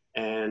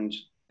 and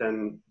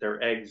then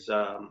their eggs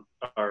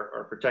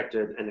are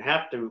protected and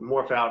have to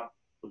morph out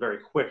very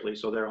quickly.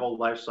 So their whole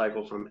life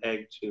cycle from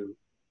egg to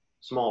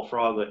small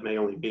froglet may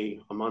only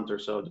be a month or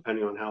so,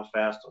 depending on how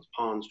fast those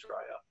ponds dry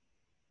up.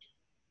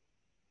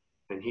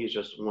 And he's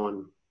just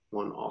one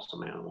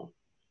awesome animal.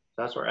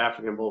 That's our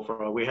African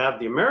bullfrog. We have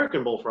the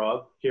American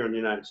bullfrog here in the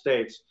United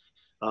States.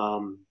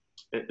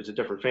 It's a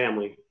different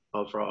family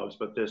of frogs,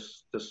 but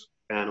this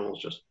animal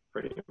is just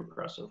pretty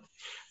impressive.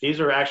 These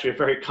are actually a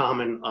very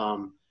common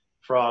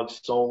frogs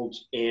sold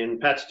in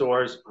pet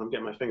stores. I'm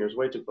getting my fingers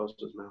way too close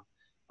to his mouth.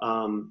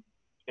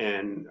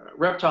 And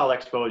reptile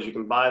expos, you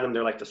can buy them.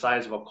 They're like the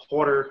size of a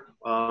quarter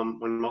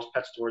when most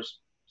pet stores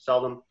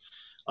sell them.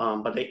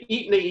 But they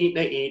eat and they eat and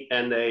they eat,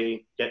 and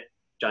they get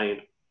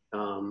giant.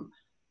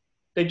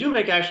 They do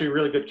make actually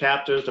really good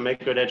captives to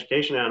make good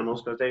education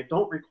animals, because they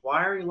don't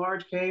require a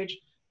large cage,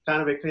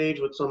 kind of a cage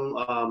with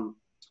some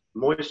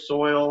moist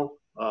soil,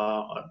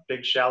 a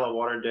big shallow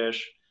water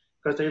dish,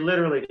 because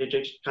they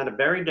just kind of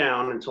bury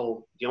down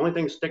until the only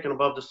thing sticking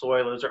above the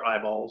soil is their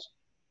eyeballs,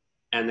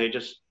 and they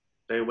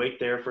wait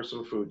there for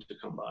some food to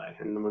come by.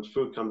 And then when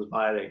food comes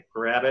by, they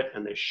grab it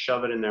and they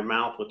shove it in their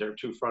mouth with their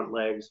two front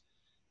legs.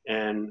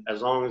 And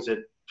as long as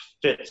it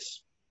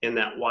fits in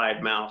that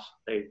wide mouth,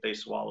 they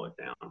swallow it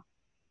down.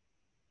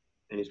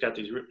 And he's got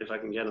these, if I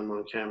can get him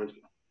on camera, he's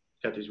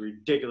got these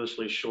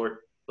ridiculously short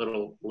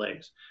little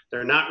legs.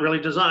 They're not really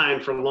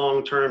designed for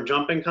long-term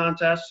jumping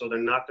contests, so they're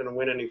not going to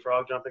win any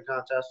frog jumping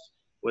contests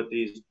with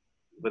these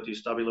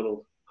stubby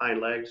little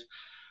hind legs.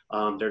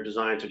 They're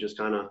designed to just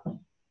kind of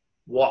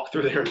walk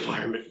through their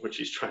environment, which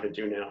he's trying to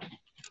do now.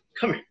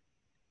 Come here.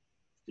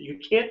 You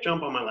can't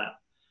jump on my lap.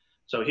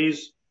 So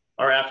he's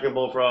our African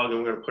bullfrog, and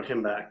we're going to put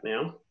him back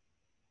now.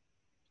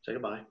 Say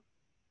goodbye.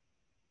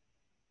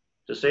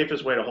 The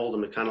safest way to hold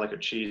them is kind of like a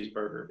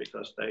cheeseburger,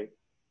 because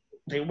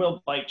they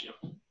will bite you.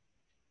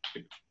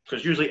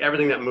 Because usually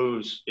everything that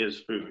moves is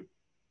food.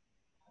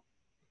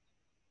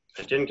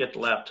 I didn't get the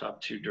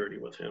laptop too dirty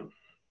with him.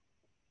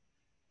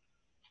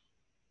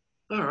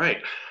 All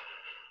right.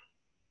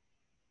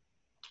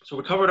 So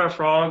we covered our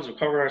frogs, we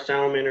covered our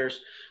salamanders.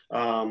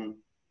 I'm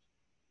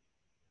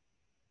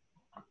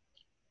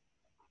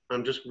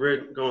just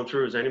going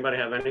through. Does anybody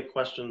have any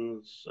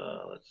questions?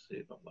 Let's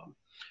see.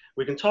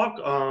 We can talk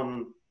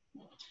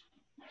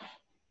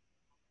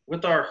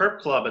with our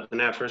Herp Club at the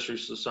Natural History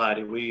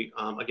Society. We,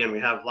 again, we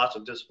have lots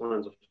of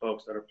disciplines of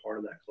folks that are part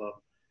of that club.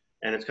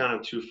 And it's kind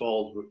of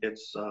twofold.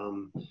 It's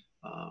a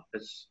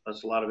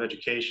lot of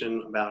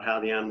education about how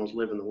the animals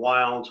live in the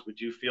wild. We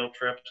do field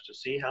trips to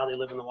see how they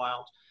live in the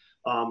wild.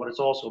 But it's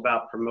also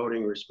about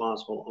promoting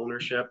responsible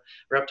ownership.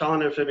 Reptile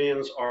and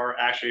amphibians are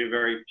actually a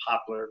very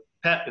popular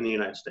pet in the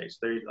United States.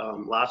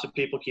 Lots of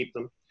people keep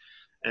them,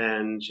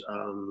 and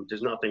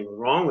there's nothing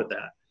wrong with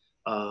that,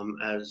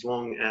 as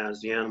long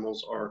as the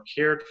animals are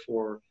cared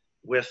for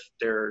with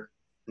their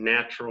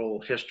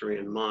natural history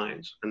in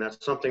mind. And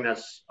that's something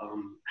that's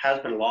has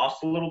been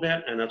lost a little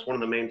bit, and that's one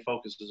of the main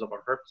focuses of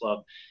our Herp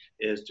Club,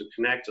 is to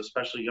connect,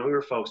 especially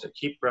younger folks that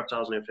keep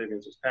reptiles and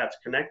amphibians as pets,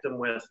 connect them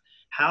with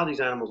how these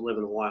animals live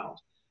in the wild.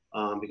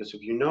 Because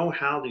if you know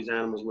how these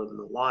animals live in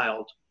the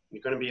wild,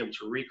 you're going to be able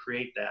to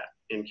recreate that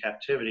in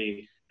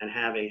captivity and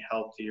have a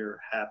healthier,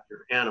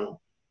 happier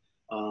animal.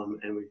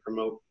 And we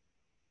promote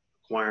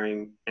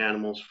acquiring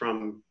animals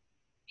from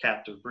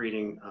captive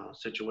breeding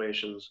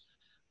situations,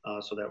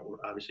 so that we're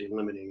obviously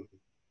limiting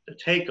the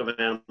take of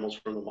animals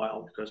from the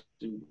wild, because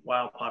the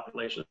wild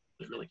population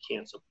really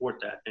can't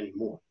support that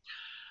anymore.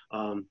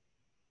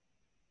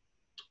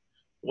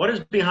 What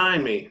is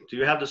behind me? Do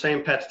you have the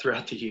same pets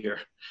throughout the year?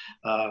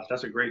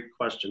 That's a great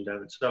question,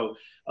 David. So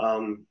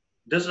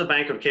this is a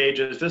bank of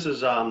cages. This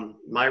is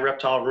my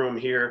reptile room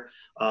here.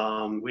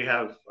 We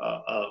have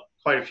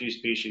quite a few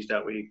species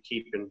that we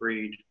keep and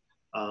breed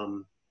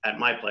at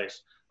my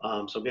place.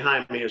 So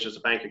behind me is just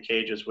a bank of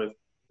cages with,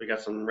 we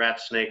got some rat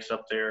snakes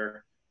up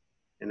there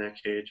in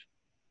that cage.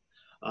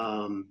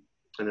 And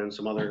then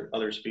some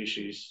other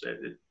species.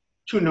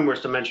 too numerous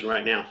to mention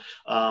right now.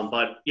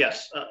 But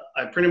yes,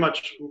 I pretty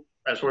much,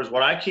 as far as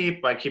what I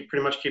keep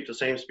pretty much the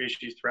same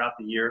species throughout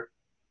the year.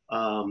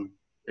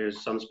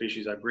 There's some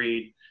species I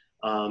breed.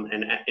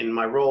 And in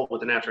my role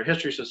with the Natural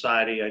History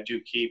Society, I do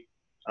keep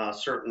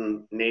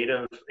certain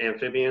native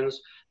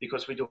amphibians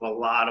because we do a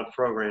lot of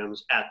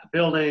programs at the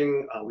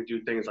building. We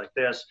do things like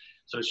this.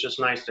 So it's just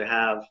nice to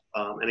have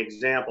an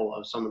example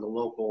of some of the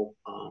local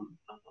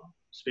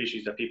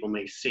species that people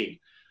may see.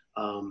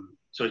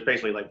 So it's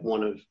basically like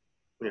one of,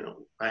 you know,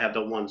 I have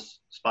the one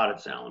spotted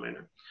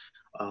salamander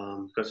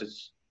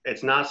because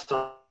it's not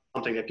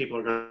something that people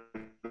are going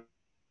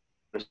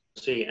to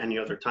see any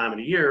other time of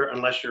the year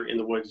unless you're in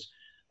the woods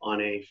on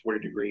a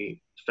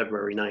 40-degree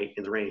February night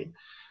in the rain.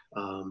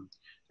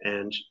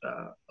 And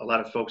a lot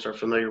of folks are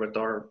familiar with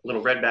our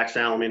little redback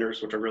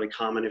salamanders, which are really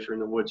common if you're in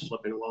the woods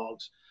flipping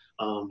logs.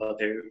 But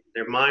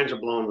their minds are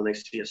blown when they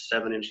see a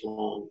 7-inch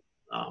long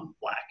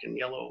black and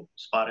yellow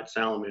spotted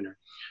salamander.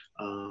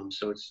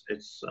 So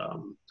it's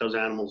those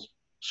animals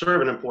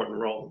serve an important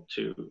role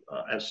to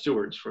as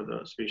stewards for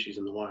the species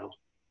in the wild.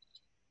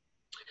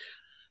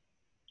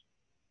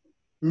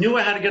 Knew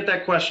I had to get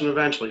that question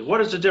eventually. What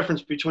is the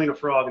difference between a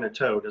frog and a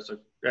toad?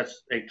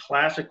 That's a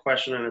classic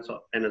question, and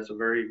it's a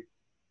very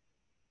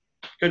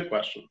good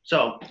question.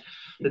 So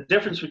the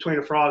difference between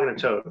a frog and a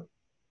toad.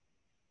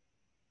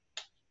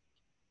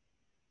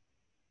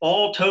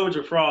 All toads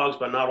are frogs,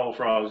 but not all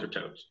frogs are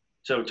toads.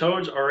 So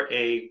toads are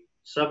a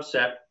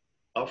subset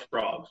of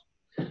frogs.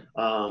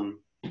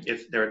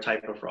 They're a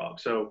type of frog.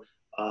 So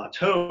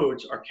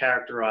toads are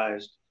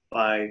characterized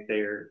by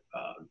their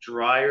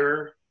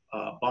drier,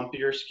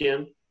 bumpier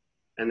skin,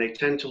 and they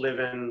tend to live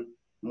in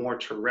more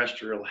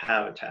terrestrial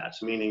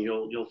habitats, meaning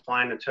you'll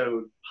find a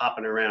toad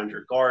hopping around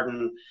your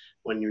garden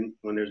when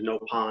there's no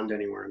pond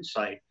anywhere in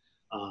sight.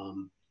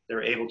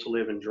 They're able to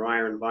live in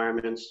drier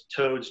environments.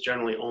 Toads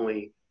generally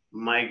only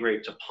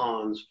migrate to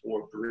ponds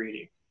for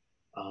breeding.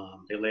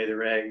 They lay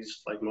their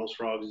eggs, like most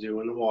frogs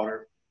do, in the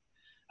water,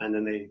 and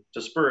then they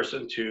disperse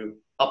into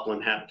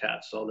upland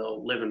habitats. So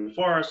they'll live in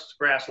forests,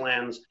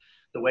 grasslands.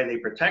 The way they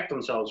protect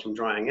themselves from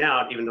drying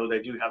out, even though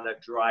they do have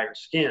that drier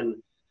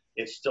skin,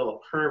 it's still a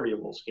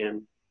permeable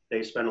skin.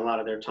 They spend a lot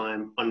of their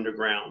time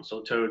underground.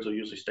 So toads will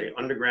usually stay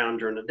underground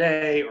during the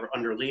day or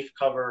under leaf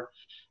cover,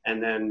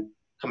 and then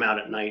come out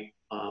at night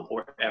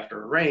or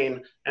after a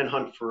rain and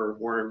hunt for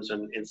worms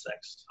and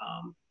insects.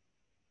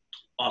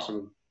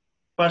 Awesome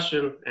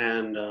question,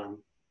 and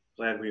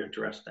glad we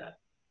addressed that.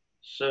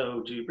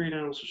 So do you breed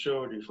animals for show,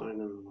 or do you find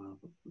them in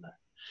the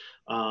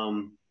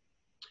wild?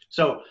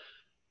 So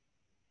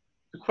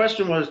the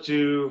question was,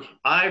 do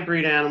I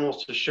breed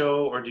animals to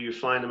show, or do you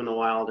find them in the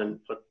wild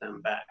and put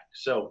them back?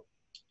 So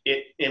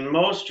in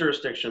most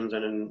jurisdictions,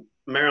 and in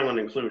Maryland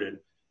included,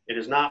 it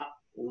is not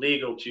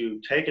legal to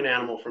take an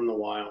animal from the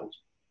wild.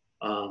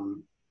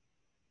 In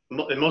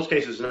most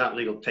cases, it's not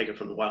legal to take it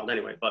from the wild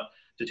anyway, but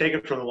to take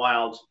it from the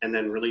wild and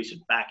then release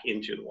it back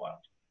into the wild.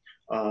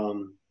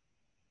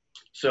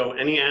 So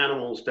any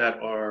animals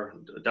that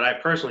I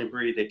personally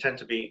breed, they tend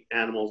to be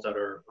animals that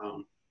are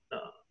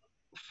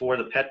for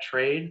the pet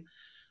trade.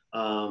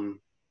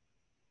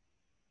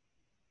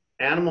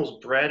 Animals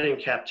bred in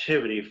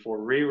captivity for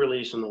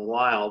re-release in the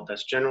wild,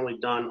 that's generally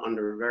done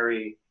under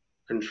very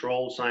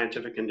controlled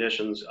scientific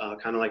conditions,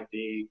 kind of like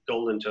the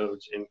golden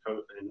toads in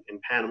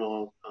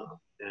Panama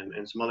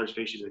and some other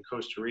species in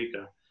Costa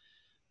Rica,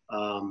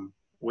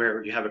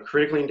 where you have a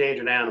critically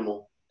endangered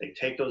animal. They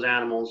take those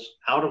animals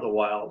out of the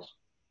wild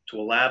to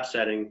a lab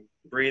setting,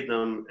 breed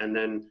them, and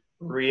then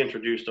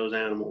reintroduce those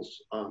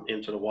animals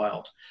into the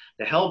wild.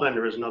 The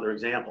hellbender is another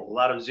example. A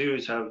lot of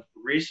zoos have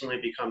recently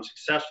become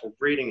successful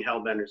breeding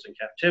hellbenders in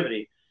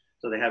captivity.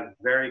 So they have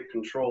very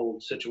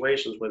controlled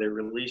situations where they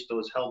release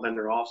those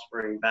hellbender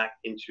offspring back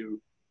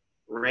into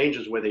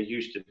ranges where they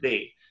used to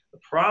be. The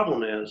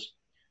problem is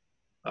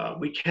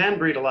we can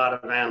breed a lot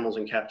of animals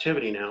in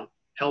captivity now,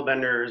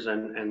 hellbenders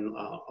and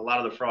a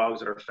lot of the frogs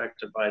that are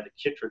affected by the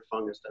chytrid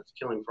fungus that's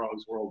killing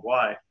frogs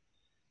worldwide.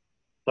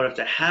 But if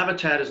the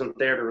habitat isn't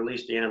there to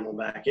release the animal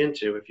back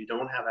into, if you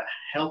don't have a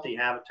healthy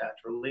habitat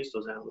to release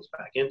those animals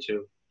back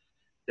into,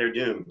 they're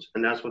doomed.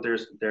 And that's what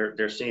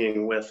they're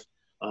seeing with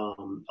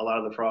a lot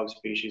of the frog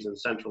species in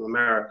Central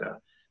America,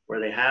 where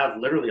they have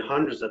literally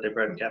hundreds that they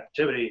bred in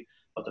captivity,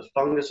 but the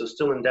fungus is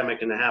still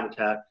endemic in the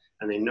habitat,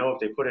 and they know if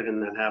they put it in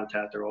that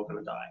habitat, they're all going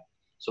to die.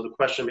 So the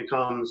question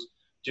becomes,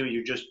 do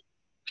you just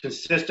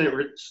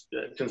consistently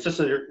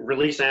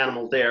release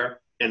animals there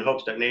in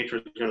hopes that nature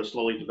is going to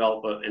slowly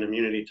develop an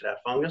immunity to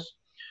that fungus?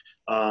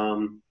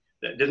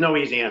 There's no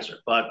easy answer,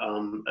 but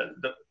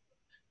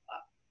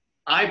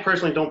I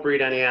personally don't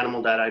breed any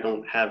animal that I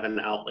don't have an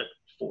outlet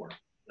for,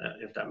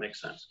 if that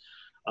makes sense.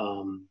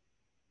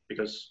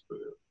 Because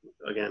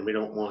again, we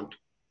don't want,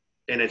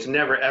 and it's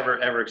never, ever,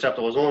 ever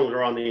acceptable, as long as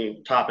we're on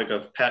the topic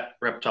of pet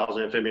reptiles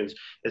and amphibians,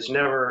 it's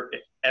never,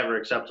 ever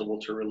acceptable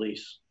to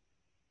release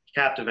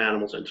captive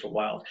animals into the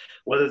wild,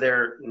 whether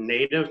they're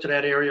native to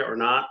that area or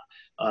not.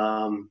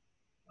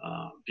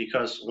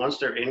 Because once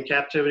they're in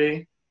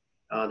captivity,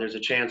 there's a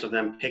chance of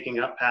them picking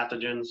up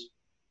pathogens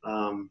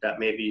that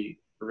may be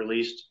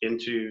released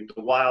into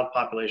the wild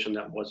population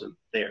that wasn't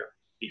there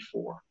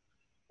before.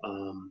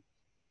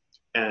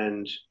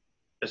 And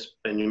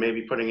you may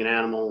be putting an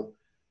animal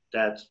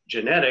that's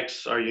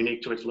genetics are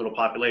unique to its little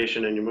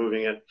population, and you're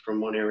moving it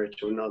from one area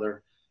to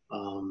another.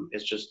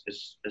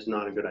 It's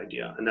not a good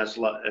idea. And that's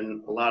a lot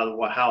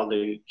of how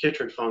the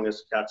chytrid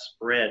fungus got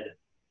spread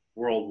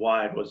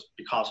worldwide was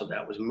because of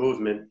that, was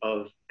movement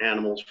of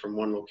animals from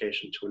one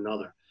location to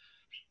another.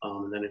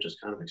 And then it just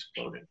kind of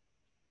exploded.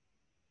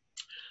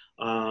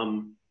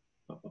 A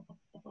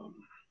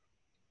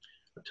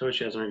toad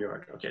she has in her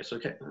yard. Okay, so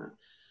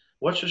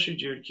what should she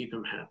do to keep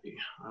him happy?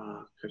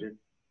 Could it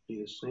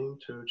be the same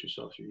toad you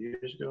saw a few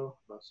years ago?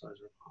 About size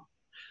of a palm.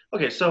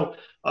 Okay, so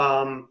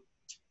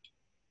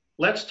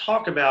let's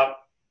talk about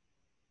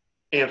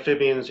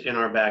amphibians in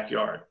our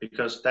backyard,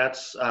 because that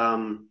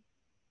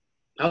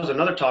was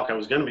another talk I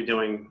was going to be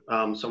doing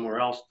somewhere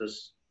else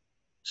this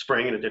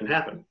spring, and it didn't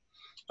happen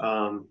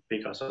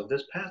because of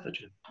this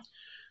pathogen.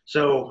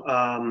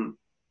 So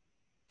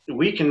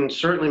we can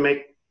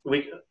certainly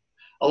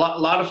a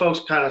lot of folks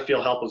kind of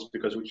feel helpless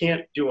because we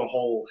can't do a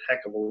whole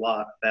heck of a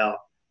lot about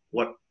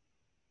what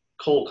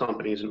coal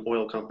companies and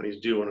oil companies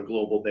do on a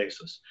global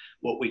basis.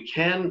 What we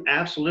can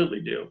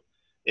absolutely do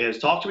is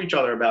talk to each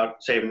other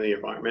about saving the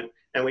environment,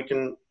 and we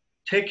can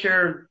take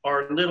care of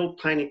our little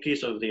tiny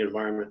piece of the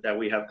environment that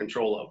we have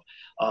control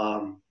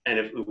of. And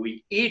if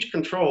we each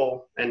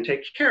control and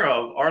take care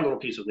of our little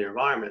piece of the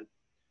environment,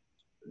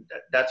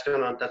 that's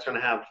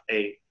gonna have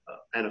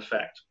an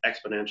effect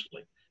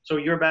exponentially. So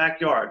your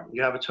backyard,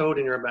 you have a toad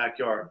in your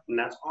backyard, and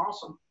that's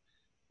awesome.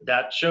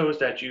 That shows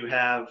that you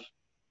have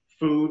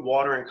food,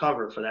 water, and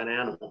cover for that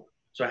animal.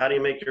 So how do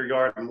you make your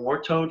yard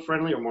more toad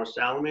friendly or more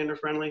salamander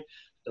friendly?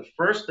 The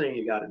first thing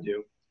you got to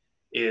do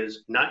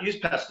is not use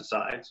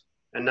pesticides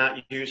and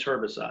not use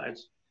herbicides,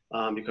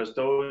 because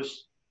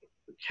those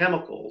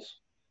chemicals,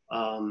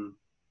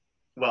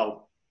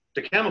 well,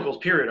 the chemicals,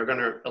 period, are going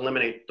to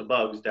eliminate the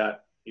bugs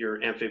that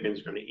your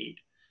amphibians are going to eat.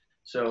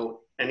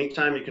 So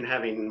anytime you can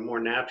have a more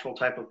natural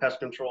type of pest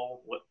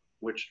control,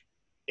 which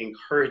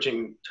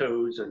encouraging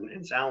toads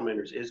and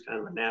salamanders is kind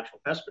of a natural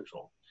pest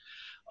control.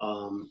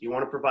 You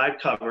want to provide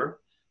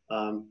cover.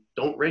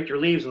 Don't rake your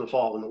leaves in the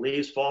fall. When the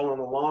leaves fall on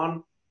the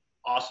lawn,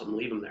 awesome,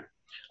 leave them there.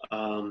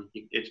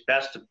 It's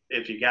best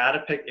if you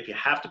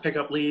have to pick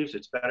up leaves,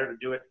 it's better to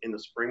do it in the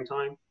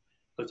springtime,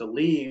 because the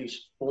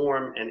leaves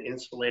form an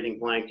insulating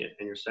blanket,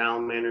 and your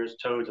salamanders,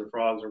 toads, and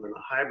frogs are going to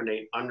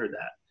hibernate under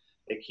that.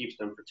 It keeps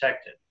them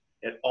protected.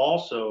 It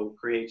also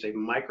creates a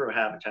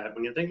microhabitat.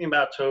 When you're thinking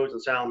about toads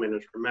and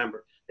salamanders,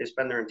 remember, they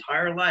spend their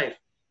entire life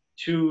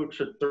 2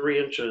 to 3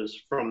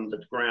 inches from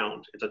the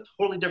ground. It's a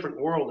totally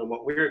different world than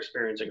what we're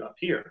experiencing up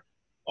here.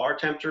 Our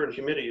temperature and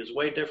humidity is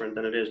way different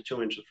than it is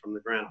 2 inches from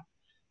the ground.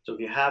 So if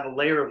you have a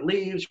layer of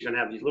leaves, you're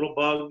gonna have these little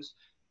bugs,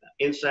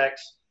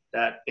 insects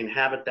that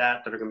inhabit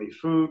that are gonna be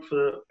food for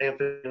the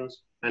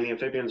amphibians, and the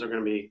amphibians are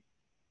gonna be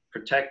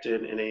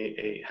protected and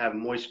have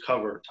moist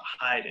cover to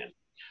hide in.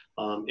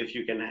 If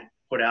you can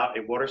put out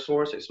a water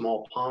source, a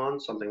small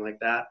pond, something like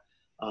that,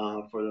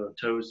 for the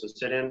toads to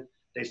sit in.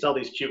 They sell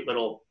these cute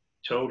little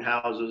toad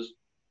houses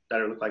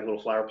that look like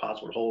little flower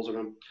pots with holes in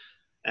them.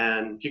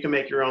 And you can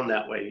make your own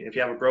that way. If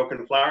you have a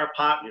broken flower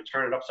pot and you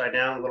turn it upside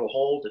down, a little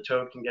hole, the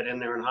toad can get in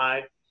there and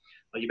hide.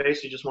 You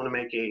basically just want to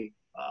make a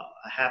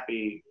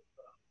happy,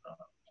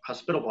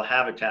 hospitable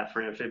habitat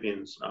for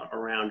amphibians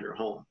around your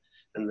home.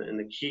 And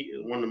the key,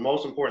 one of the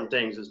most important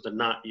things is to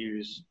not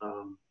use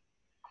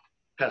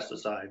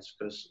pesticides,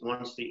 because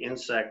once the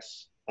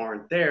insects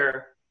aren't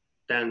there,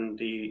 then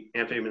the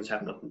amphibians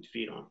have nothing to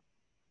feed on.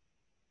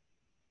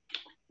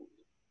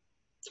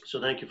 So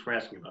thank you for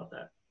asking about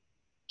that.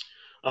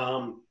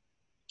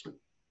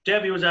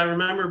 Debbie I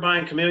remember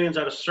buying chameleons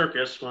at a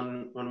circus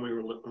when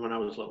I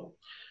was little.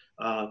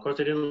 Of course,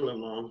 they didn't live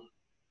long.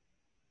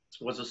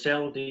 Was the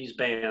sale of these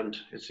banned?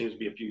 It seems to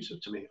be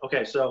abusive to me.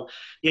 Okay, so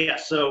yeah,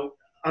 so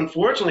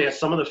unfortunately, at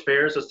some of the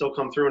fairs that still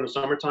come through in the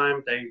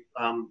summertime, they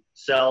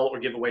sell or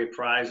give away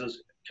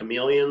prizes,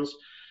 chameleons,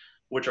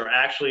 which are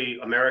actually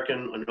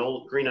American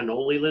green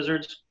anole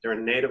lizards. They're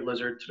a native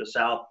lizard to the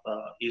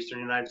southeastern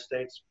United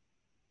States.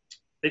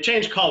 They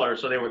change color,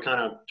 so they were kind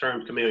of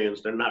termed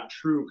chameleons. They're not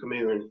true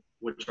chameleons,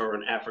 which are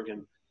an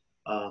African,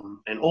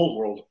 an old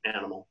world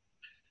animal.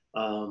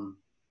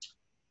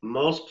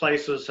 Most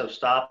places have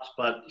stopped,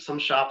 but some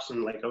shops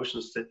in like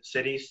Ocean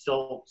City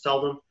still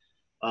sell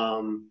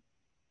them.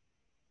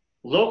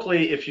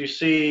 Locally, if you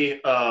see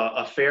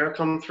a fair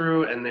come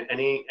through and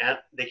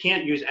they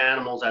can't use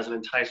animals as an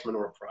enticement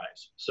or a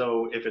prize.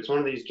 So if it's one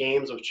of these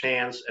games of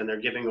chance and they're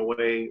giving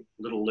away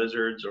little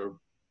lizards, or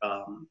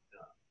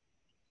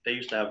they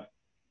used to have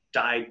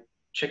dyed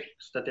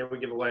chicks that they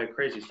would give away,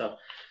 crazy stuff.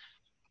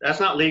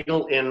 That's not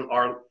legal in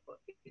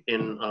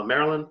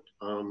Maryland,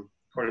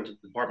 according to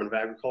the Department of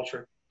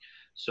Agriculture.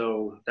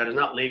 So that is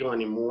not legal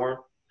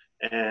anymore.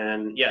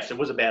 And yes, it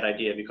was a bad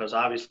idea, because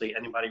obviously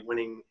anybody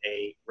winning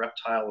a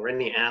reptile or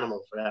any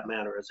animal for that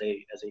matter as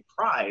a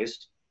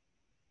prize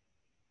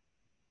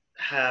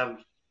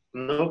have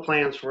no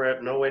plans for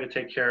it, no way to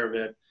take care of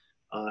it.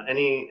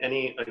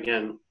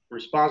 Again,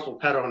 responsible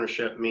pet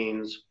ownership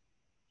means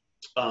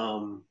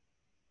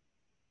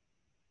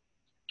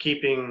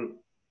keeping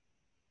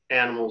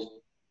animals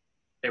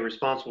a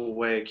responsible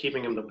way,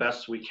 keeping them the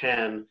best we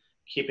can,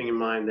 keeping in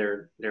mind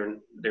their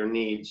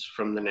needs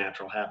from the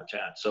natural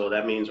habitat. So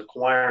that means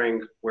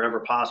acquiring,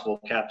 wherever possible,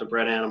 captive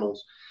bred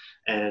animals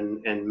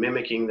and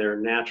mimicking their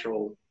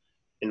natural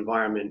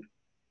environment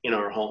in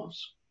our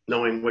homes,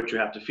 knowing what you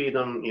have to feed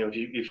them. You know,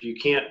 if you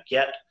can't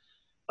get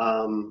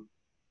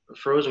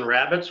frozen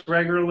rabbits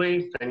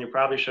regularly, then you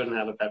probably shouldn't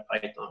have a pet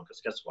python,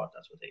 because guess what?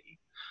 That's what they eat.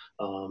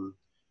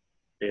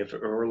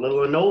 Or a little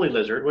anole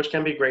lizard, which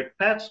can be great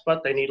pets,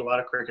 but they need a lot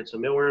of crickets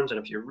and mealworms. And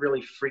if you're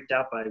really freaked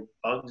out by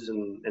bugs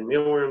and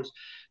mealworms,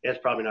 it's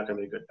probably not going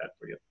to be a good pet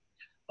for you.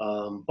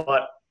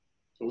 But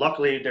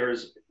luckily,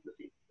 there's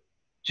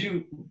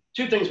two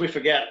things we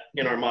forget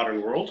in our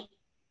modern world: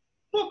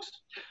 books.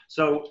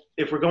 So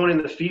if we're going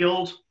in the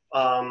field,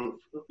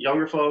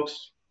 younger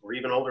folks or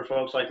even older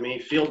folks like me,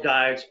 field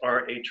guides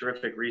are a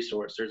terrific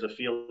resource. There's a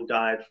field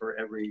guide for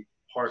every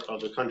part of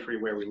the country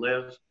where we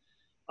live.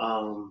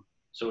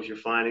 So if you're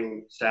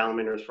finding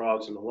salamanders,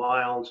 frogs in the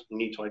wild, you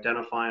need to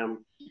identify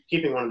them.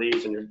 Keeping one of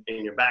these in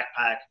your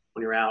backpack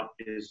when you're out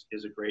is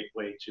a great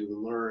way to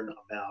learn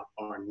about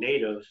our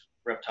native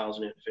reptiles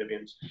and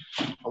amphibians.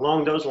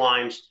 Along those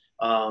lines,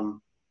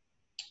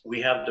 we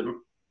have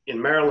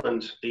in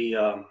Maryland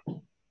the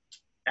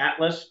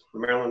Atlas, the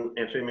Maryland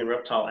Amphibian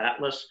Reptile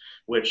Atlas,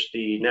 which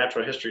the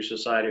Natural History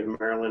Society of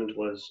Maryland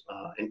was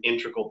an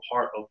integral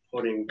part of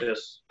putting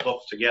this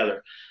book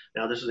together.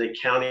 Now, this is a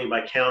county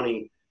by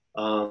county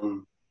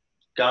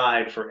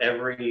guide for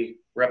every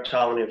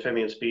reptile and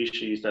amphibian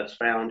species that's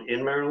found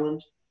in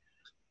Maryland.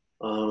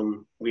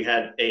 We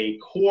had a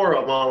core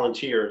of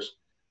volunteers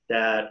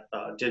that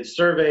did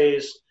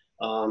surveys.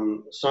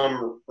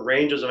 Some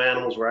ranges of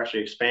animals were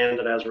actually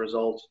expanded as a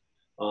result.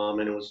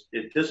 And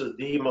this is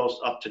the most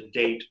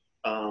up-to-date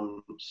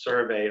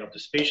survey of the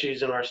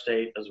species in our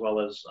state, as well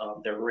as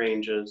their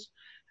ranges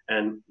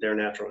and their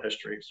natural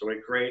history. So a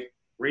great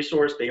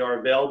resource. They are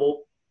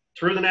available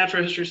through the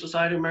Natural History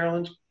Society of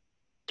Maryland.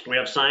 We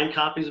have signed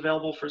copies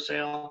available for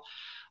sale.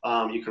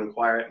 You can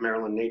acquire it at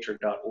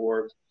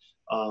marylandnature.org.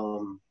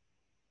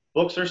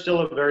 Books are still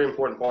a very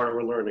important part of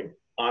our learning.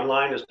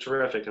 Online is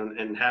terrific,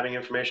 and having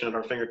information at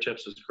our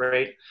fingertips is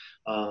great,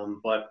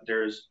 but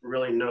there's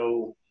really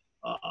no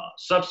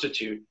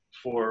substitute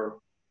for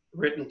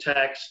written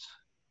text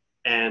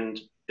and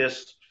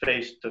this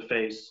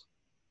face-to-face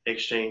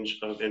exchange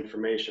of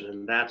information.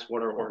 And that's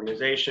what our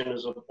organization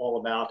is all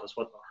about. That's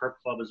what the Herp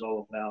Club is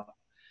all about,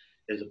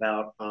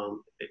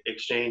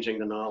 exchanging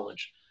the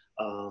knowledge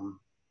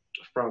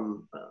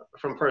from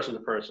person to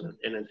person.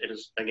 And it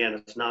is, again,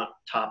 it's not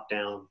top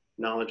down.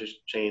 Knowledge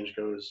exchange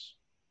goes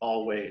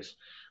all ways.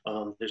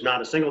 There's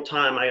not a single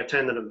time I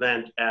attend an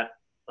event at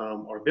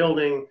our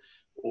building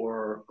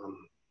or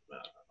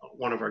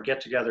one of our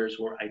get-togethers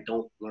where I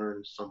don't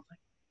learn something.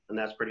 And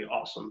that's pretty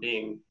awesome.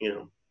 Being,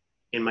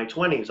 in my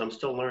 20s, I'm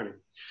still learning.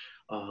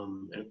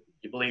 And if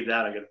you believe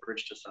that, I got a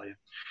bridge to tell you.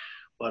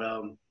 But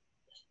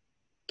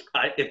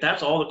if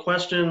that's all the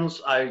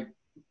questions, I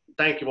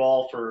thank you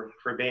all for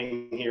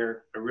being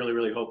here. I really,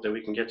 really hope that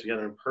we can get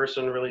together in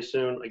person really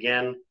soon.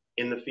 Again,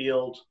 in the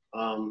field,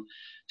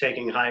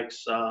 taking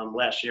hikes.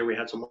 Last year we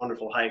had some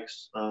wonderful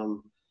hikes.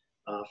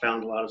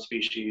 Found a lot of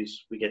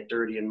species. We get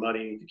dirty and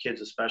muddy, the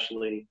kids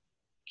especially.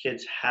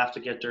 Kids have to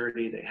get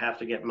dirty. They have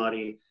to get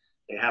muddy.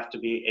 They have to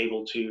be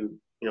able to,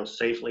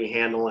 safely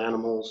handle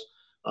animals,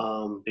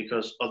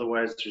 because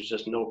otherwise there's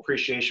just no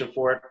appreciation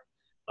for it.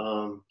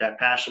 That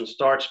passion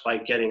starts by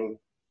getting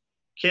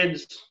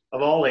kids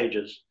of all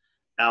ages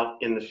out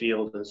in the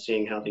field and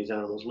seeing how these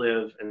animals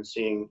live and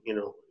seeing,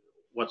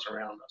 what's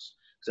around us.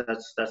 So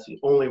that's the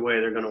only way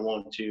they're going to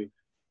want to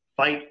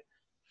fight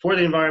for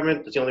the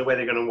environment. That's the only way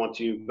they're going to want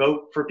to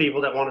vote for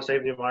people that want to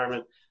save the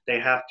environment. They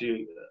have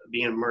to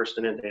be immersed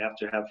in it. They have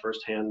to have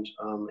firsthand.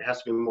 It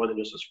has to be more than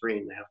just a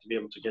screen. They have to be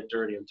able to get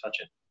dirty and touch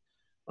it.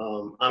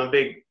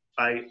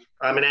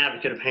 I'm an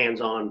advocate of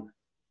hands-on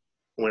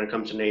when it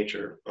comes to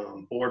nature.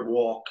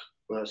 Boardwalk,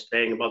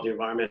 staying above the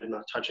environment and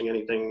not touching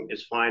anything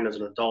is fine as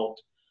an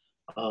adult.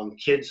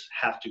 Kids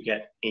have to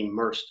get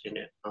immersed in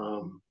it.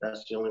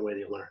 That's the only way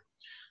they learn.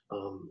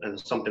 And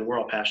it's something we're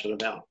all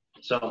passionate about.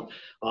 So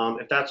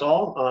if that's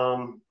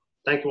all,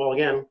 thank you all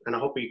again, and I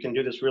hope we can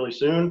do this really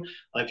soon.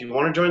 If you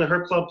want to join the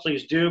Herp Club,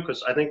 please do,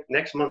 because I think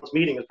next month's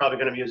meeting is probably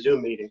going to be a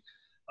Zoom meeting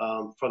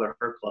for the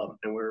Herp Club,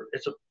 and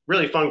it's a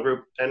really fun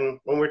group. And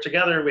when we're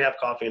together, we have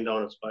coffee and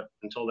donuts. But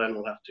until then,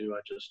 we'll have to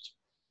just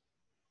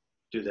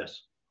do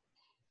this.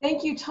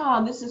 Thank you,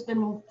 Tom. This has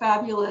been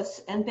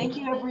fabulous, and thank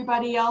you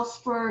everybody else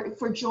for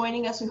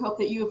joining us. We hope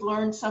that you have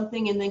learned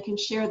something and then can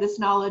share this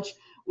knowledge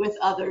with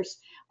others.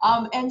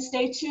 And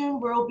stay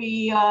tuned. We'll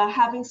be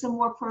having some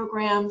more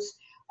programs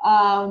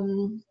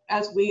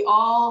as we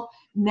all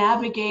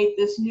navigate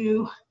this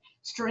new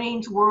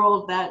strange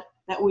world that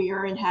we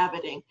are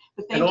inhabiting.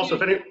 But thank you. Also,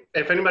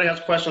 if anybody has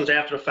questions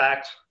after the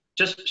fact,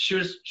 just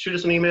shoot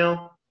us an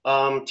email.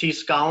 T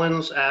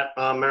Scollins at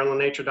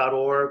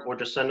marylandnature.org, or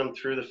just send them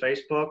through the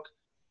Facebook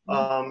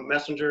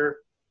Messenger.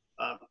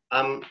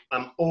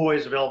 I'm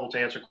always available to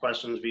answer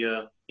questions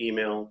via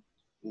email.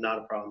 Not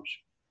a problem.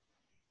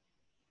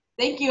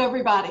 Thank you,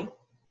 everybody.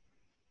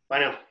 Bye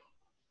now.